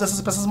o caso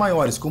dessas peças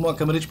maiores, como a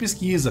câmara de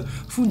pesquisa,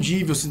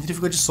 fundível,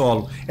 centrífuga de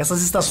solo.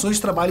 Essas estações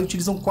de trabalho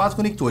utilizam 4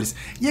 conectores.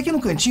 E aqui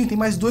no cantinho tem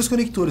mais 2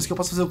 conectores, que eu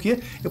posso fazer o quê?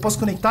 Eu posso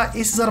conectar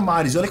esses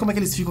armários. E olha como é que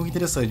eles ficam, que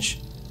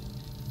interessante.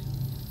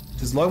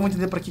 Vocês logo vão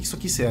entender para que isso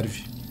aqui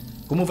serve.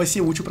 Como vai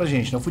ser útil pra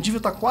gente, né? O fundível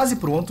está quase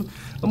pronto.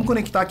 Vamos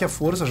conectar aqui a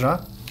força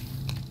já,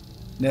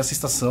 nessa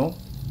estação.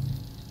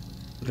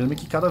 O problema é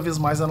que cada vez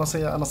mais a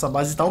nossa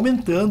base está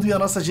aumentando e a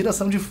nossa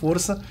geração de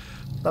força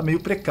está meio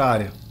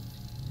precária.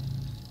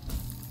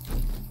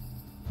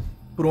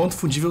 Pronto, o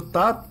fundível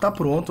tá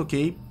pronto,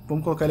 ok.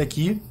 Vamos colocar ele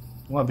aqui.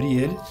 Vamos abrir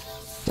ele.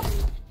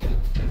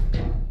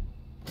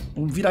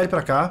 Vamos virar ele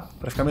para cá,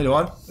 para ficar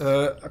melhor.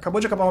 Acabou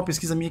de acabar uma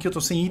pesquisa minha aqui, eu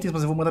tô sem itens,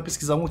 mas eu vou mandar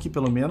pesquisar um aqui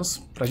pelo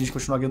menos, pra gente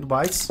continuar ganhando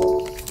bytes.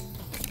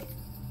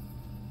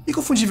 E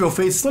com o fundível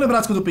feito, vocês estão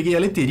lembrados quando eu peguei a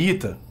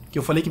leterita? Que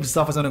eu falei que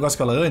precisava fazer um negócio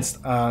com ela antes?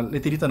 A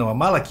leterita não, a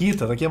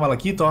malaquita, tá aqui a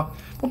malaquita, ó.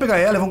 Vamos pegar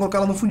ela e vamos colocar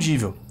ela no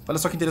fundível. Olha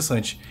só que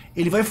interessante.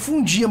 Ele vai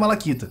fundir a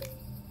malaquita. Tem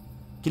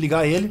que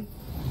ligar ele.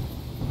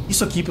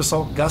 Isso aqui,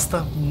 pessoal,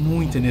 gasta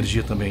muita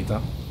energia também,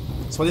 tá?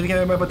 Você pode ver que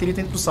a minha bateria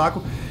tá indo pro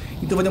saco,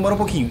 então vai demorar um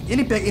pouquinho.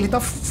 Ele tá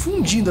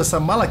fundindo essa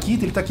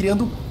malaquita, ele tá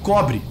criando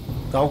cobre,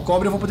 tá? O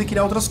cobre eu vou poder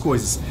criar outras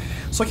coisas.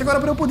 Só que agora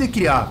para eu poder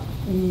criar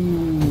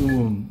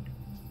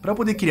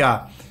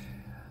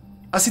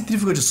a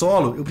centrífuga de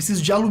solo, eu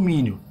preciso de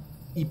alumínio.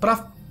 E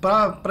para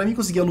mim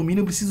conseguir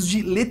alumínio, eu preciso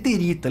de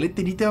leterita.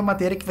 Leterita é a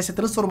matéria que vai ser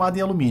transformada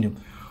em alumínio.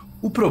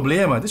 O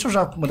problema... Deixa eu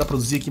já mandar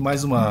produzir aqui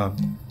mais uma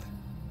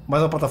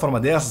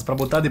plataforma dessas, para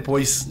botar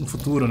depois, no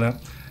futuro, né?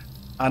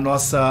 A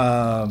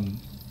nossa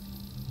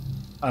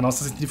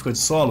centrífuga de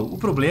solo. O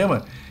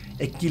problema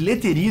é que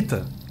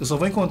leterita eu só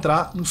vou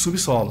encontrar no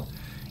subsolo.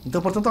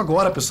 Então, portanto,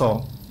 agora,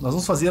 pessoal, nós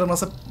vamos fazer a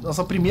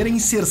nossa primeira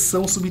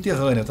inserção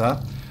subterrânea,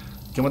 tá?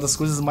 Que é uma das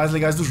coisas mais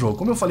legais do jogo.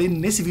 Como eu falei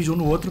nesse vídeo ou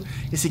no outro,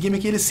 esse game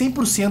aqui ele é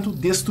 100%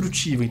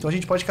 destrutível. Então a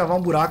gente pode cavar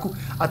um buraco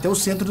até o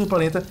centro do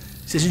planeta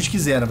se a gente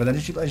quiser. Na verdade,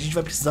 a gente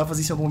vai precisar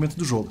fazer isso em algum momento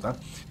do jogo, tá?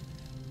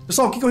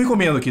 Pessoal, o que eu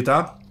recomendo aqui,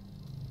 tá?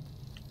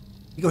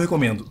 O que eu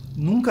recomendo?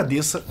 Nunca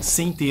desça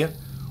sem ter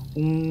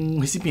um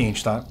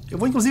recipiente, tá? Eu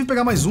vou inclusive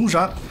pegar mais um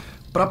já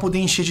para poder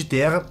encher de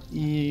terra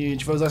e a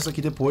gente vai usar isso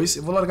aqui depois.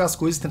 Eu vou largar as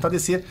coisas, tentar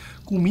descer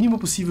com o mínimo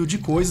possível de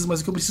coisas,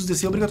 mas o que eu preciso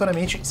descer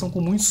obrigatoriamente são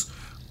com muitos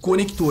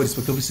conectores,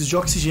 porque eu preciso de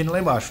oxigênio lá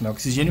embaixo, né?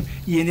 Oxigênio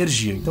e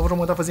energia. Então eu vou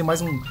mandar fazer mais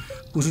um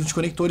conjunto de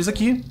conectores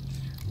aqui.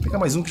 Vou pegar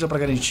mais um que já para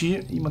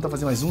garantir e mandar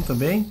fazer mais um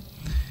também.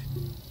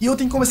 E eu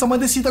tenho que começar uma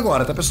descida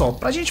agora, tá, pessoal?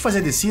 Pra gente fazer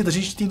a descida, a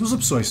gente tem duas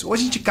opções. Ou a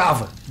gente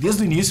cava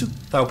desde o início,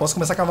 tá? Eu posso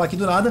começar a cavar aqui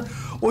do nada,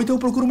 ou então eu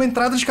procuro uma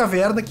entrada de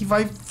caverna que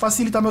vai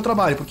facilitar meu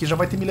trabalho, porque já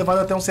vai ter me levado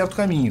até um certo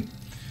caminho.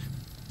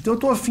 Então eu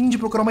tô afim de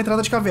procurar uma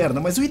entrada de caverna,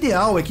 mas o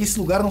ideal é que esse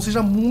lugar não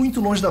seja muito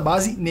longe da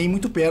base, nem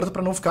muito perto,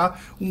 para não ficar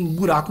um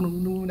buraco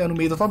no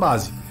meio da tua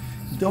base.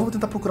 Então eu vou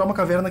tentar procurar uma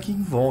caverna aqui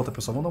em volta,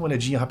 pessoal. Vamos dar uma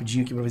olhadinha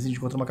rapidinho aqui para ver se a gente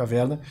encontra uma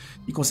caverna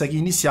e consegue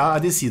iniciar a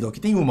descida. Ó, aqui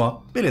tem uma,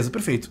 ó. Beleza,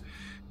 perfeito.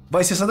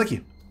 Vai ser essa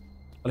daqui.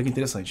 Olha que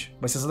interessante.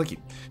 Vai ser essa daqui.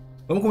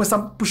 Vamos começar a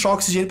puxar o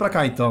oxigênio para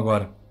cá, então,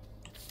 agora.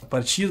 A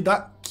partir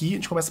daqui, a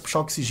gente começa a puxar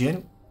o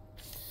oxigênio.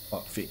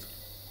 Ó, feito.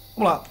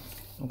 Vamos lá.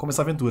 Vamos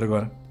começar a aventura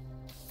agora.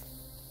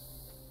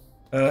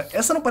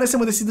 Essa não parece ser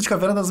uma descida de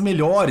caverna das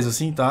melhores,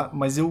 assim, tá?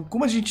 Mas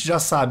como a gente já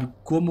sabe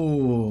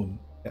como...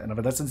 na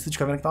verdade, essa descida de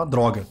caverna aqui tá uma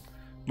droga.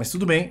 Mas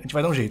tudo bem, a gente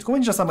vai dar um jeito. Como a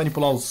gente já sabe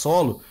manipular o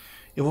solo,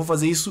 eu vou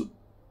fazer isso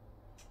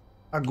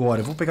agora.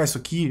 Eu vou pegar isso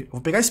aqui, eu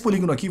vou pegar esse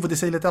polígono aqui e vou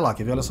descer ele até lá,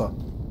 quer ver? Olha só.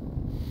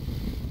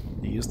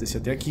 Isso, descer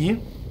até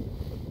aqui.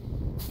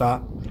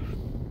 Tá.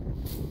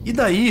 E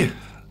daí,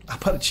 a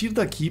partir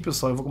daqui,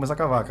 pessoal, eu vou começar a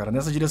cavar, cara,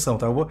 nessa direção,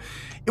 tá?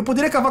 Eu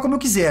poderia cavar como eu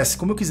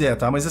quiser,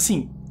 tá? Mas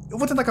assim... eu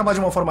vou tentar cavar de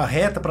uma forma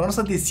reta para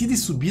nossa descida e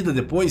subida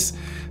depois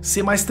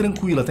ser mais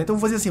tranquila, tá? Então eu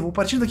vou fazer assim, vou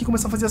partir daqui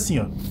começar a fazer assim,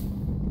 ó.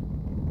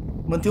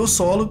 Manter o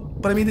solo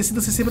para minha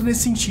descida ser sempre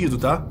nesse sentido,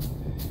 tá?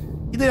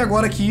 E daí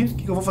agora aqui, o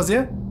que eu vou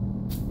fazer?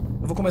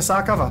 Eu vou começar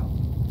a cavar.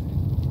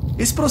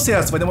 Esse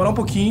processo vai demorar um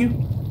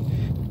pouquinho.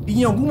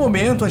 E em algum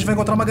momento a gente vai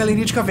encontrar uma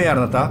galeria de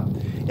caverna, tá?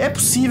 É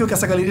possível que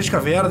essa galeria de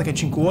caverna que a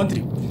gente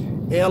encontre,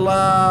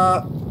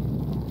 ela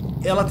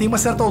tem uma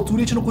certa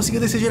altura e a gente não consiga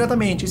descer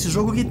diretamente. Esse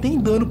jogo aqui tem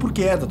dano por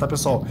queda, tá,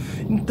 pessoal?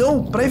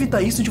 Então, pra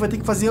evitar isso, a gente vai ter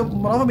que fazer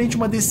novamente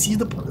uma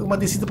descida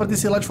pra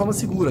descer lá de forma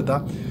segura,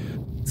 tá?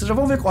 Vocês já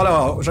vão ver... Olha,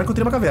 ó, já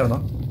encontrei uma caverna,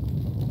 ó.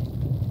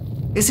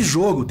 Esse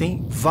jogo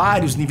tem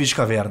vários níveis de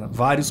caverna,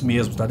 vários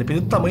mesmo, tá?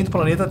 Dependendo do tamanho do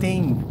planeta,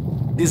 tem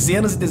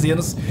dezenas e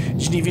dezenas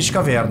de níveis de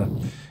caverna.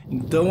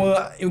 Então,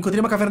 eu encontrei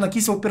uma caverna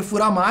aqui, se eu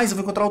perfurar mais, eu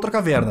vou encontrar outra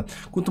caverna.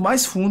 Quanto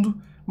mais fundo,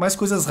 mais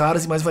coisas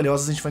raras e mais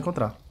valiosas a gente vai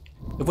encontrar.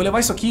 Eu vou levar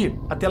isso aqui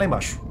até lá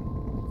embaixo,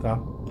 tá?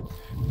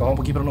 Cavar um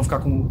pouquinho para não ficar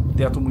com o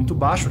teto muito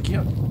baixo aqui,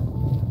 ó.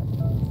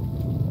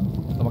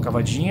 Dá uma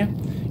cavadinha.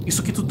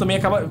 Isso aqui tudo também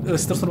acaba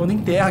se transformando em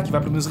terra, que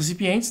vai para os meus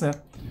recipientes, né?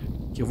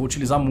 Que eu vou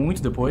utilizar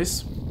muito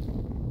depois.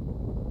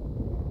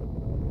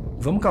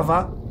 Vamos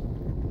cavar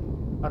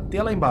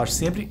até lá embaixo,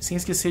 sempre sem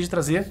esquecer de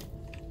trazer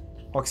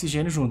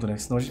oxigênio junto, né?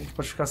 Senão a gente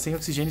pode ficar sem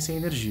oxigênio e sem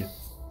energia.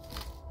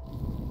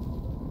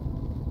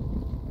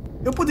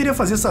 Eu poderia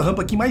fazer essa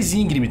rampa aqui mais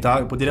íngreme, tá?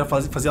 Eu poderia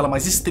fazer ela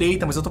mais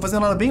estreita, mas eu tô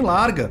fazendo ela bem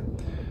larga.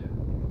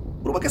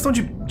 Por uma questão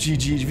de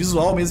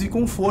visual mesmo, e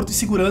conforto e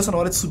segurança na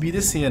hora de subir e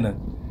descer, né?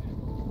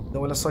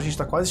 Então, olha só, a gente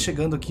tá quase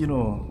chegando aqui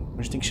no...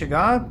 A gente tem que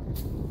chegar.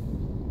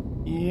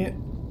 E...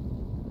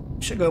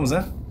 Chegamos,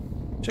 né?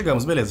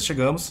 Chegamos, beleza,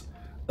 chegamos.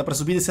 Dá pra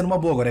subir e descer numa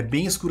boa. Agora é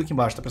bem escuro aqui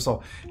embaixo, tá,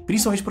 pessoal?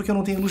 Principalmente porque eu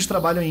não tenho luz de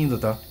trabalho ainda,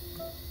 tá?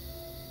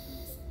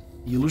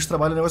 E luz de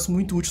trabalho é um negócio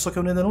muito útil, só que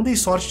eu ainda não dei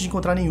sorte de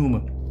encontrar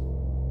nenhuma.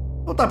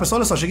 Então tá, pessoal,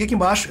 olha só. Cheguei aqui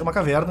embaixo, é uma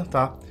caverna,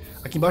 tá?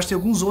 Aqui embaixo tem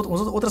algumas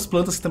outras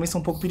plantas que também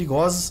são um pouco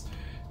perigosas.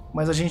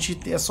 Mas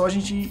é só a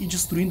gente ir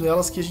destruindo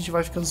elas que a gente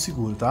vai ficando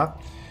seguro, tá?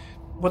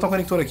 Vou botar um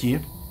conector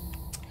aqui.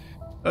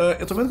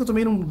 Eu tô vendo que eu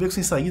tomei num beco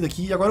sem saída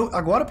aqui. E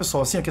agora,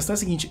 pessoal, assim, a questão é a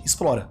seguinte.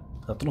 Explora.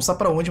 Tá? Tu não sabe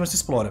pra onde, mas tu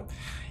explora.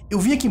 Eu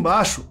vim aqui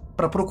embaixo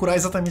pra procurar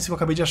exatamente isso que eu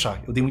acabei de achar.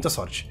 Eu dei muita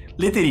sorte.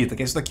 Leterita,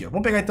 que é isso daqui, ó.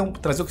 Vamos pegar, então,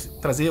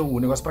 trazer o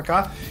negócio pra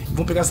cá. E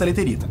vamos pegar essa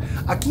leterita.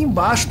 Aqui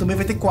embaixo também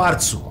vai ter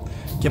quartzo,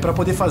 que é pra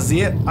poder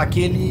fazer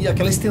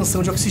aquela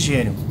extensão de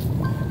oxigênio.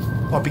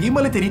 Ó, peguei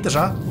uma leterita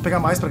já. Vou pegar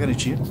mais pra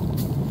garantir.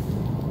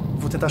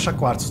 Vou tentar achar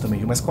quartzo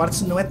também, mas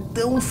quartzo não é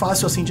tão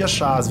fácil assim de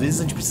achar. Às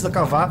vezes a gente precisa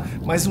cavar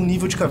mais um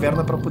nível de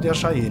caverna para poder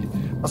achar ele.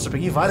 Nossa, já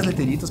peguei várias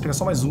leteritas, vou pegar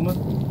só mais uma.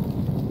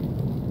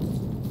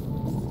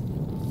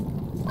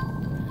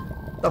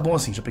 Tá bom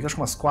assim, já peguei acho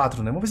que umas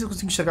 4, né? Vamos ver se eu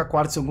consigo enxergar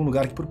quartzo em algum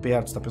lugar aqui por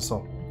perto, tá,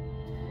 pessoal?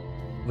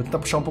 Vou tentar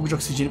puxar um pouco de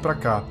oxigênio pra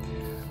cá.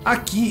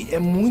 Aqui é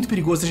muito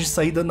perigoso a gente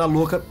sair na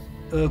louca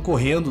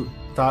correndo,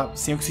 tá?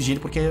 Sem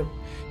oxigênio, porque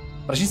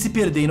pra gente se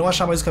perder e não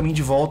achar mais o caminho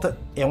de volta,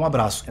 é um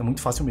abraço. É muito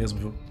fácil mesmo,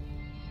 viu?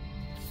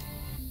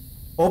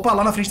 Opa,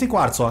 lá na frente tem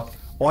quartzo, ó.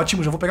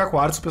 Ótimo, já vou pegar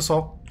quartzo,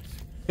 pessoal.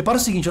 Repara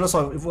o seguinte, olha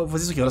só, eu vou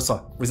fazer isso aqui, olha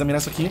só. Vou examinar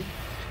isso aqui.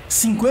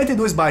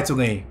 52 bytes eu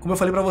ganhei. Como eu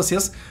falei pra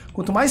vocês,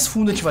 quanto mais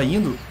fundo a gente vai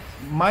indo,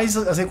 mais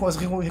as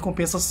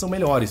recompensas são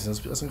melhores.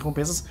 As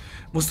recompensas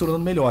vão se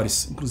tornando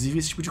melhores. Inclusive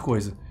esse tipo de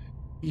coisa.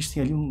 Ixi,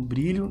 tem ali um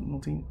brilho, não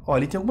tem... Ó,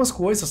 ali tem algumas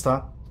coisas,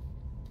 tá?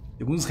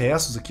 Tem alguns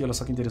restos aqui, olha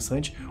só que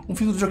interessante. Um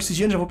filtro de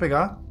oxigênio já vou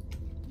pegar.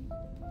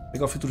 Vou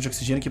pegar o filtro de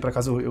oxigênio aqui pra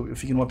caso eu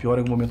fique numa pior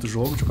em algum momento do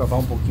jogo. Deixa eu cavar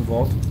um pouco em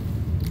volta.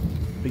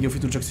 Peguei o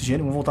filtro de oxigênio,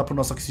 vamos voltar pro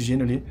nosso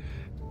oxigênio ali,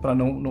 pra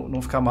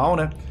não ficar mal,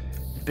 né?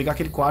 Pegar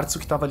aquele quartzo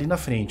que tava ali na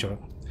frente, ó.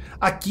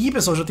 Aqui,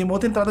 pessoal, já tem uma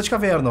outra entrada de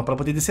caverna, ó, pra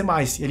poder descer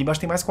mais. E ali embaixo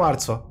tem mais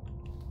quartzo, ó.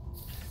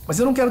 Mas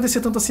eu não quero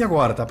descer tanto assim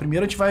agora, tá?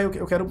 Primeiro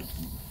eu quero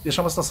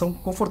deixar uma situação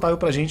confortável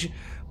pra gente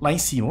lá em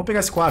cima. Vamos pegar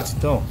esse quartzo,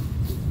 então.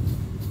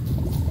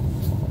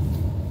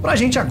 Pra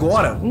gente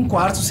agora, um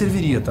quartzo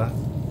serviria, tá?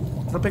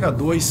 Vou pegar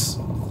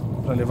 2,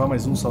 pra levar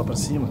mais um só lá pra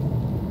cima.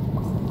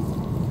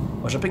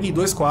 Ó, já peguei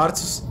 2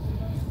 quartzos.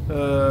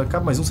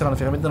 Cabe mais um, será, na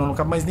ferramenta? Não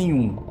cabe mais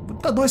nenhum.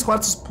 Tá 2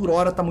 quartos por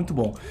hora, tá muito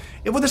bom.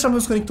 Eu vou deixar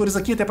meus conectores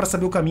aqui até pra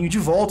saber o caminho de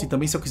volta. E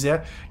também, se eu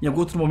quiser, em algum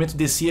outro momento,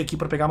 descer aqui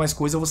pra pegar mais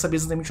coisa, eu vou saber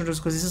exatamente onde as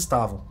coisas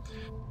estavam.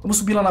 Vamos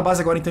subir lá na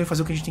base agora, então, e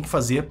fazer o que a gente tem que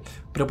fazer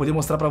pra eu poder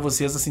mostrar pra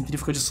vocês a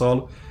centrífuga de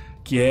solo,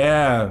 que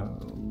é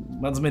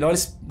uma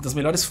das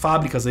melhores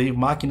fábricas aí,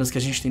 máquinas que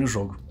a gente tem no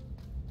jogo.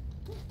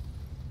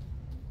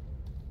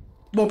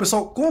 Bom,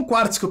 pessoal, com o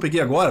quartzo que eu peguei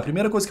agora, a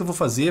primeira coisa que eu vou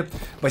fazer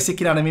vai ser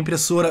criar na minha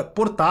impressora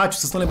portátil.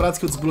 Vocês estão lembrados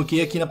que eu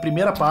desbloqueei aqui na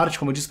primeira parte,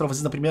 como eu disse pra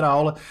vocês na primeira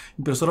aula,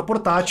 impressora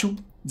portátil,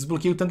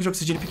 desbloqueei o tanque de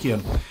oxigênio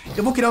pequeno.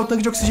 Eu vou criar o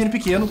tanque de oxigênio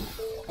pequeno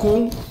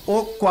com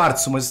o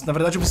quartzo, mas na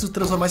verdade eu preciso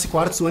transformar esse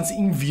quartzo antes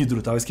em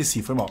vidro, tá? Eu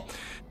esqueci, foi mal.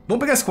 Vamos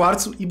pegar esse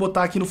quartzo e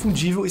botar aqui no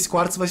fundível. Esse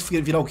quartzo vai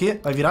virar o quê?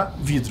 Vai virar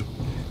vidro.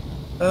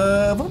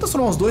 Vamos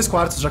transformar os 2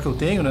 quartzos já que eu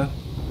tenho, né?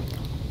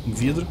 Em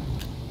vidro.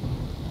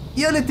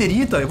 E a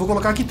leterita eu vou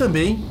colocar aqui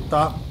também,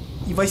 tá?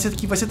 E vai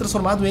ser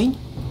transformado em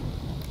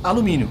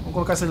alumínio. Vamos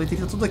colocar essa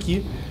leterita tudo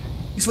aqui.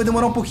 Isso vai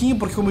demorar um pouquinho,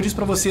 porque como eu disse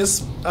pra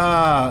vocês,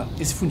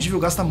 esse fundível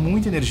gasta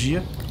muita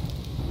energia.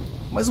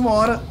 Mas uma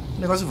hora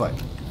o negócio vai.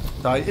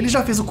 Tá? Ele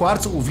já fez o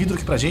quartzo, o vidro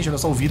aqui pra gente, olha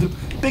só o vidro.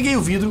 Peguei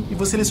o vidro e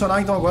vou selecionar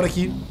então agora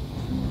aqui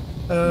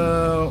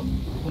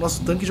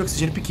nosso tanque de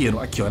oxigênio pequeno.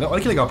 Aqui,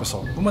 olha que legal,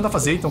 pessoal. Vou mandar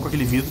fazer, então, com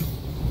aquele vidro.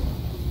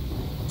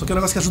 Só que é um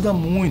negócio que ajuda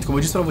muito. Como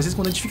eu disse pra vocês,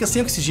 quando a gente fica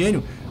sem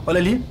oxigênio, olha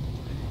ali.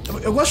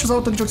 Eu gosto de usar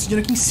o tanque de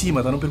oxigênio aqui em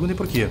cima, tá? Não perguntem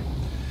por quê.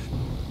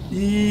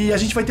 E a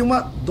gente vai ter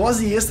uma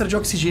dose extra de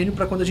oxigênio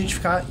pra quando a gente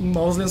ficar em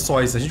maus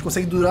lençóis. A gente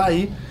consegue durar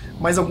aí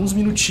mais alguns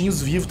minutinhos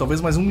vivo,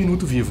 talvez mais 1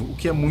 minuto vivo, o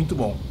que é muito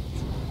bom.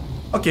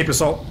 Ok,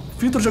 pessoal.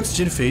 Filtro de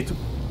oxigênio feito.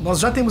 Nós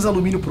já temos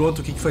alumínio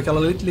pronto, que foi aquela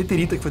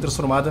leterita que foi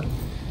transformada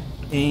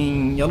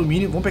em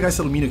alumínio. Vamos pegar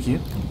esse alumínio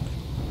aqui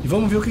e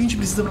vamos ver o que a gente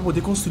precisa para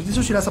poder construir. Deixa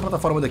eu tirar essa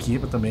plataforma daqui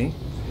também.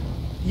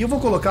 E eu vou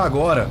colocar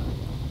agora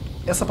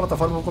essa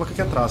plataforma, eu vou colocar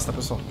aqui atrás, tá,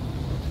 pessoal?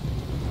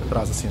 Aqui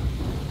atrás, assim,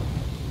 ó.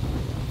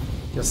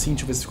 E assim,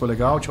 deixa eu ver se ficou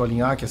legal, deixa eu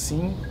alinhar aqui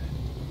assim.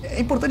 É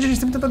importante a gente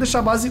sempre tentar deixar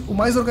a base o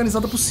mais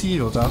organizada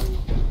possível, tá?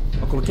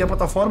 Eu coloquei a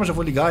plataforma, já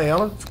vou ligar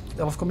ela.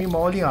 Ela ficou meio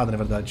mal alinhada, na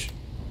verdade.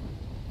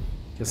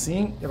 Aqui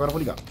assim, e agora eu vou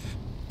ligar.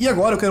 E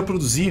agora eu quero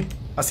produzir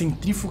a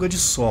centrífuga de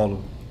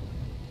solo.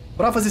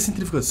 Para fazer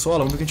centrífuga de solo,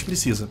 vamos ver o que a gente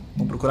precisa.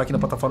 Vamos procurar aqui na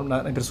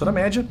plataforma, na impressora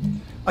média.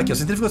 Aqui, ó,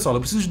 centrífuga de solo.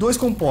 Eu preciso de 2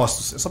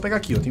 compostos. É só pegar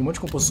aqui, ó. Tem um monte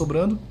de composto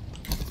sobrando.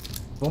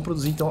 Vamos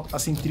produzir, então, a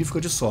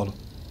centrífuga de solo.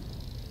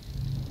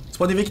 Vocês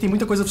podem ver que tem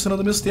muita coisa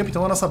funcionando ao mesmo tempo,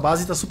 então a nossa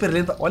base está super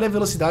lenta. Olha a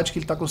velocidade que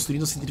ele está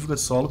construindo a centrífuga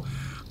de solo.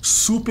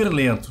 Super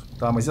lento,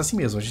 tá? Mas é assim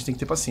mesmo, a gente tem que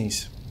ter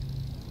paciência.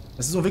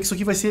 Mas vocês vão ver que isso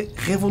aqui vai ser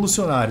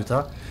revolucionário,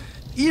 tá?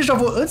 E já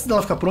vou, antes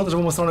dela ficar pronta, já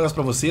vou mostrar um negócio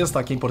pra vocês,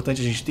 tá? Que é importante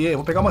a gente ter. Eu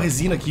vou pegar uma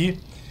resina aqui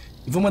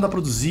e vou mandar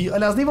produzir.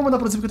 Aliás, nem vou mandar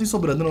produzir porque eu tenho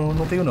sobrando,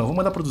 não tenho não. Vou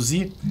mandar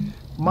produzir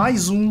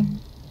mais um...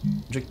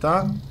 Onde é que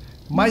tá?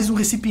 Mais um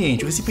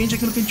recipiente. O recipiente é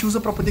aquilo que a gente usa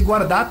pra poder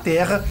guardar a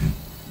terra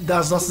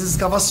das nossas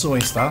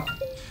escavações, tá?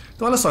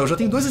 Então olha só, eu já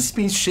tenho 2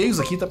 recipientes cheios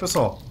aqui, tá,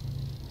 pessoal?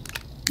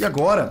 E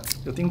agora,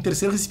 eu tenho um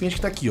terceiro recipiente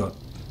que tá aqui, ó.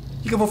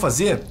 O que eu vou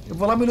fazer? Eu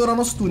vou lá melhorar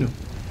nosso túnel,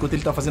 enquanto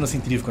ele tá fazendo a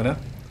centrífuga, né?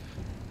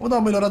 Vou dar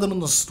uma melhorada no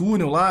nosso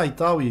túnel lá e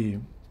tal, e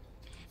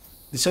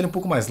deixar ele um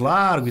pouco mais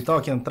largo e tal,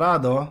 aqui a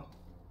entrada, ó.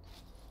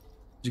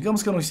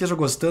 Digamos que eu não esteja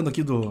gostando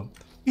aqui do...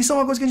 Isso é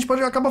uma coisa que a gente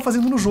pode acabar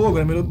fazendo no jogo,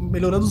 né?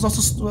 Melhorando as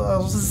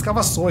nossas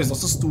escavações,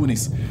 nossos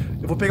túneis.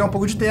 Eu vou pegar um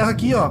pouco de terra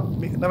aqui, ó.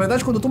 Na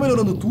verdade, quando eu tô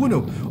melhorando o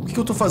túnel, o que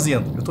eu tô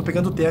fazendo? Eu tô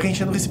pegando terra e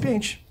enchendo o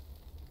recipiente.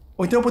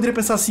 Ou então eu poderia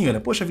pensar assim,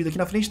 olha, poxa vida, aqui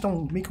na frente tá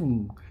meio que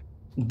um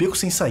beco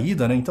sem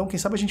saída, né? Então, quem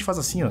sabe a gente faz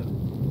assim, ó.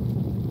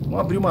 Vamos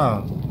abrir uma...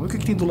 Vamos ver o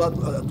que tem do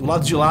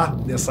lado de lá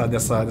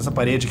dessa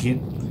parede aqui.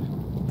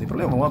 Não tem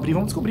problema, vamos abrir e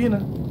vamos descobrir,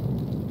 né?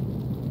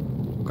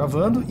 Vou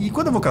cavando. E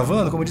quando eu vou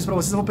cavando, como eu disse pra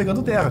vocês, eu vou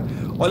pegando terra.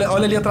 Olha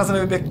ali atrás da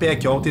minha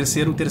backpack, ó. O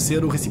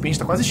terceiro recipiente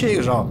tá quase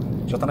cheio já, ó.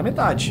 Já tá na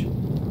metade.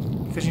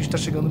 O que a gente tá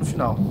chegando no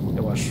final,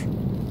 eu acho.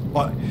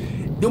 Ó,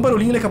 deu um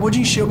barulhinho, ele acabou de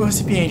encher o meu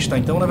recipiente, tá?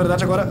 Então, na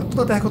verdade, agora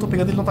toda a terra que eu tô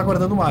pegando ele não tá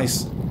guardando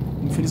mais.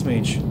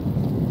 Infelizmente.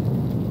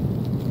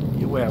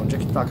 E ué, onde é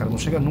que tá, cara? Não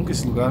chega nunca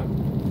esse lugar.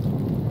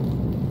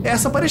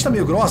 Essa parede tá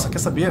meio grossa, quer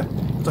saber?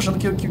 Eu tô achando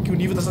que o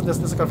nível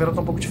dessa caverna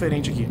tá um pouco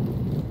diferente aqui.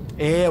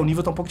 É, o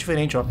nível tá um pouco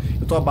diferente, ó.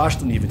 Eu tô abaixo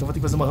do nível, então vou ter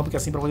que fazer uma rampa que é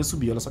assim pra poder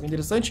subir. Olha só que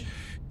interessante.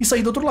 E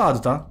sair do outro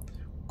lado, tá?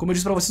 Como eu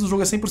disse pra vocês, o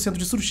jogo é 100%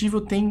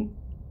 destrutível, tem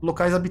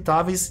locais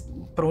habitáveis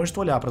pra onde tu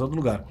olhar, pra todo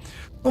lugar.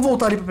 Vamos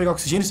voltar ali pra pegar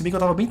oxigênio, se bem que eu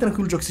tava bem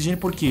tranquilo de oxigênio,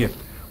 por quê?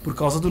 Por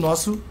causa do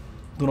nosso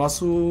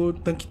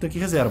tanque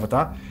reserva,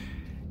 tá?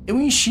 Eu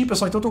enchi,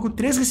 pessoal, então eu tô com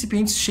 3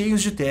 recipientes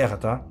cheios de terra,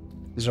 tá?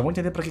 Vocês já vão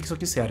entender pra que isso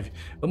aqui serve.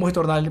 Vamos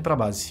retornar ali pra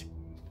base.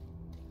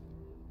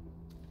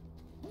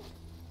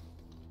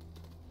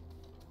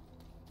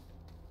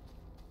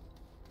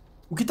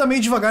 O que tá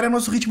meio devagar é o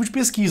nosso ritmo de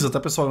pesquisa, tá,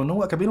 pessoal?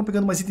 Eu acabei não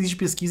pegando mais itens de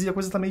pesquisa e a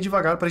coisa tá meio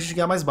devagar pra gente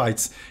ganhar mais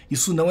bytes.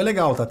 Isso não é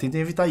legal, tá? Tentem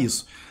evitar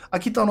isso.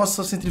 Aqui tá a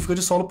nossa centrífuga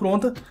de solo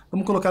pronta.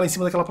 Vamos colocar ela em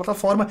cima daquela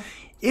plataforma.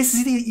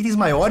 Esses itens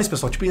maiores,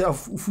 pessoal, tipo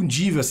o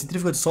fundível, a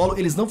centrífuga de solo,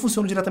 eles não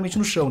funcionam diretamente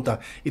no chão, tá?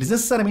 Eles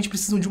necessariamente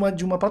precisam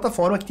de uma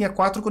plataforma que tenha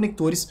 4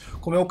 conectores,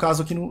 como é o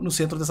caso aqui no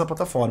centro dessa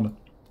plataforma.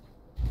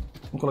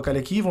 Vamos colocar ele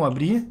aqui, vamos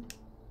abrir.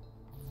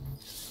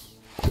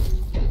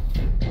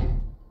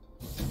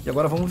 E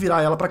agora vamos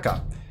virar ela pra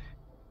cá.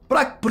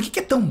 Por que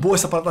é tão boa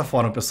essa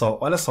plataforma, pessoal?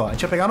 Olha só, a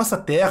gente vai pegar a nossa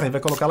terra e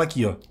vai colocar ela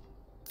aqui, ó.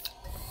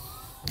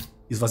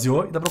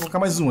 Esvaziou e dá pra colocar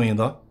mais um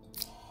ainda, ó.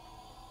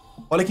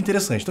 Olha que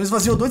interessante. Então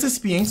esvaziou 2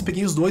 recipientes,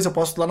 peguei os 2, eu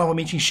posso lá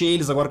novamente encher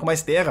eles agora com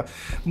mais terra,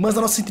 mas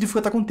a nossa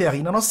centrífuga tá com terra.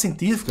 E na nossa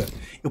centrífuga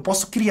eu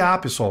posso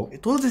criar, pessoal,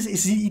 todos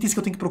esses itens que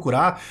eu tenho que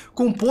procurar.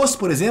 Composto,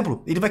 por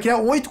exemplo, ele vai criar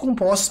 8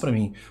 compostos pra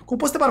mim.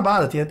 Composto é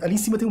barbada, ali em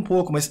cima tem um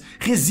pouco, mas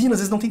resina às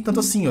vezes não tem tanto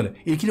assim, olha.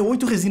 Ele cria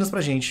 8 resinas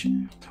pra gente.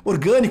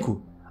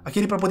 Orgânico,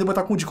 aquele para poder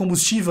botar de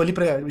combustível ali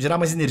para gerar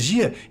mais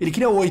energia, ele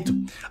cria 8.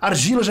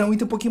 Argila já é um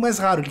item um pouquinho mais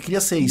raro, ele cria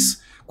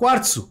 6.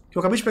 Quartzo, que eu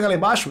acabei de pegar lá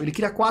embaixo, ele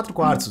cria 4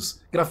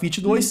 quartzos. Grafite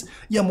 2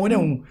 e amônia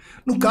 1.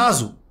 No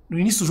caso, no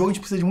início do jogo a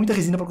gente precisa de muita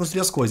resina para construir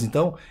as coisas,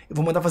 então eu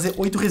vou mandar fazer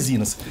 8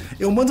 resinas.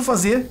 Eu mando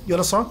fazer, e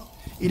olha só,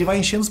 ele vai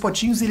enchendo os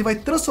potinhos e ele vai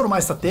transformar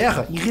essa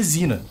terra em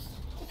resina.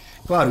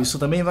 Claro, isso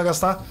também vai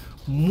gastar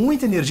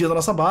muita energia da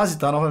nossa base,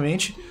 tá?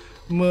 Novamente,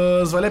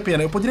 mas vale a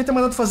pena. Eu poderia ter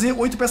mandado fazer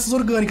 8 peças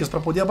orgânicas para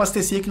poder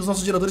abastecer aqui os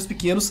nossos geradores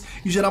pequenos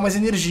e gerar mais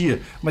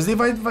energia. Mas aí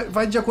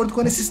vai de acordo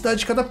com a necessidade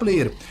de cada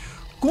player.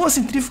 Com a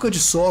centrífuga de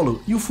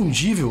solo e o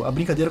fundível, a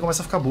brincadeira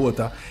começa a ficar boa,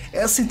 tá?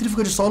 Essa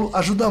centrífuga de solo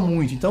ajuda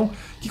muito. Então,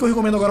 o que eu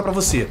recomendo agora pra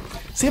você?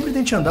 Sempre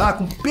tente andar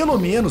com pelo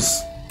menos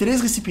 3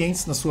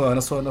 recipientes na sua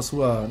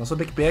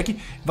backpack,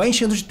 vai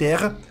enchendo de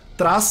terra,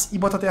 traz e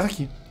bota a terra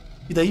aqui.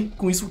 E daí,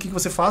 com isso, o que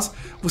você faz?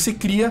 Você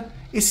cria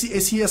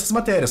essas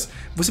matérias.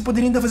 Você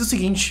poderia ainda fazer o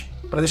seguinte,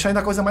 pra deixar ainda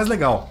a coisa mais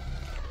legal,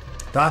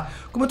 tá?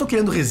 Como eu tô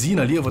querendo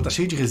resina ali, eu vou estar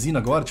cheio de resina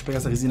agora, deixa eu pegar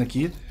essa resina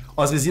aqui.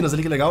 Ó, as resinas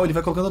ali, que legal, ele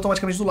vai colocando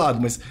automaticamente do lado,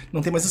 mas não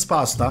tem mais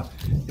espaço, tá?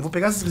 Eu vou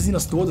pegar essas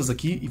resinas todas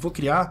aqui e vou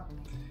criar,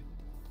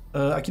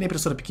 aqui na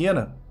impressora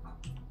pequena,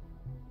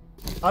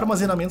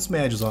 armazenamentos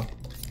médios, ó.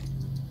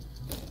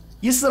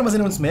 E esses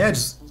armazenamentos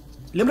médios,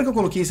 lembra que eu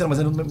coloquei esse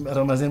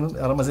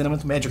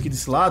armazenamento médio aqui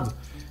desse lado?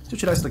 Deixa eu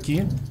tirar isso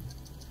daqui.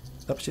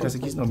 Dá pra tirar isso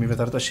aqui? Não, meu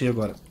inventário tá cheio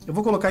agora. Eu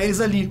vou colocar eles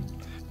ali,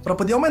 pra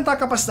poder aumentar a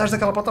capacidade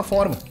daquela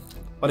plataforma.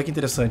 Olha que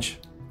interessante.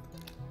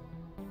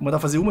 Vou mandar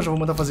fazer uma, já vou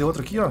mandar fazer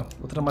outra aqui, ó.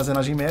 Outra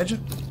armazenagem média.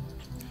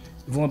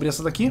 Vamos abrir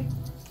essa daqui.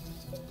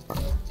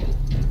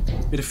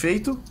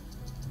 Perfeito.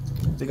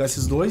 Vou pegar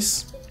esses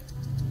dois.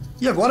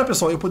 E agora,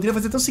 pessoal, eu poderia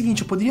fazer até o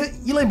seguinte. Eu poderia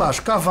ir lá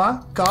embaixo,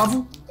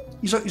 cavo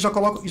e já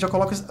coloco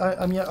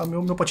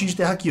meu potinho de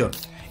terra aqui, ó.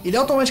 Ele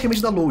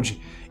automaticamente dá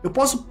load. Eu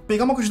posso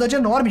pegar uma quantidade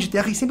enorme de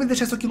terra e sempre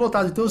deixar isso aqui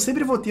lotado. Então eu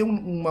sempre vou ter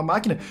uma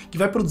máquina que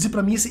vai produzir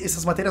pra mim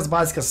essas matérias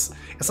básicas,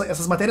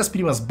 essas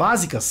matérias-primas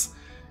básicas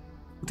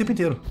o tempo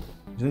inteiro.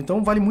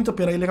 Então vale muito a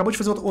pena. Ele acabou de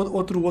fazer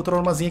outro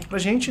armazém aqui pra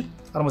gente.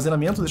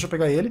 Armazenamento, deixa eu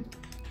pegar ele.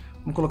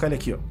 Vamos colocar ele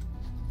aqui, ó.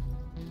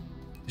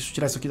 Deixa eu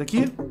tirar isso aqui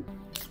daqui. Vou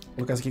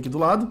colocar esse aqui do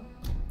lado.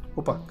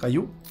 Opa,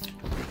 caiu.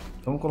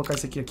 Então vamos colocar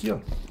esse aqui, ó.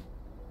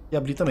 E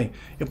abrir também.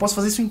 Eu posso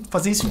fazer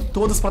isso em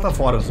todas as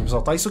plataformas,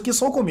 pessoal, tá? Isso aqui é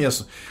só o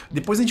começo.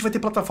 Depois a gente vai ter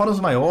plataformas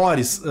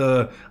maiores,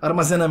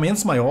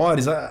 armazenamentos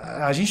maiores.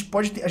 A gente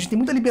tem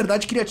muita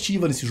liberdade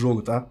criativa nesse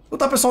jogo, tá? Então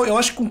tá, pessoal, eu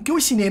acho que com o que eu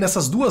ensinei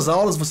nessas 2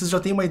 aulas, vocês já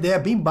têm uma ideia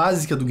bem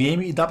básica do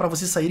game e dá pra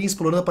vocês saírem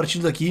explorando a partir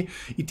daqui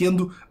e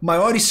tendo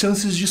maiores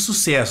chances de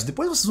sucesso.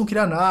 Depois vocês vão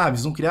criar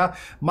naves, vão criar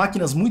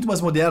máquinas muito mais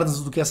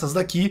modernas do que essas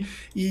daqui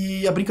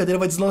e a brincadeira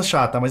vai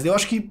deslanchar, tá? Mas eu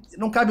acho que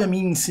não cabe a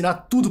mim ensinar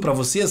tudo pra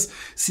vocês,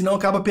 senão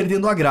acaba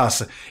perdendo a graça.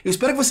 Eu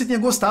espero que você tenha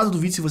gostado do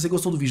vídeo. Se você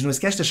gostou do vídeo, não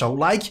esquece de deixar o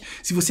like.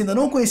 Se você ainda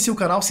não conhecia o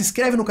canal, se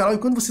inscreve no canal. E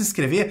quando você se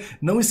inscrever,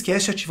 não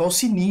esquece de ativar o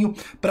sininho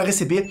para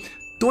receber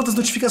todas as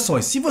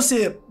notificações. Se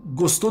você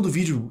gostou do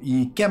vídeo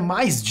e quer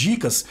mais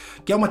dicas,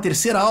 quer uma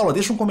terceira aula,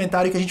 deixa um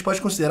comentário que a gente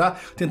pode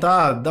considerar,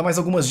 tentar dar mais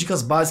algumas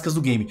dicas básicas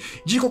do game.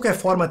 De qualquer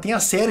forma, tem a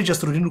série de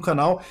Astroneer no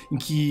canal, em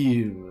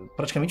que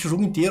praticamente o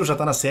jogo inteiro já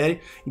está na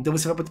série, então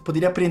você vai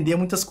poder aprender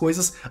muitas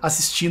coisas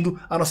assistindo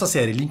a nossa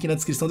série. Link na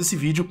descrição desse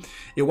vídeo.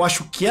 Eu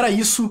acho que era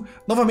isso.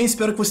 Novamente,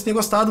 espero que você tenha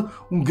gostado.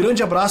 Um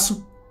grande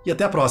abraço e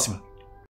até a próxima.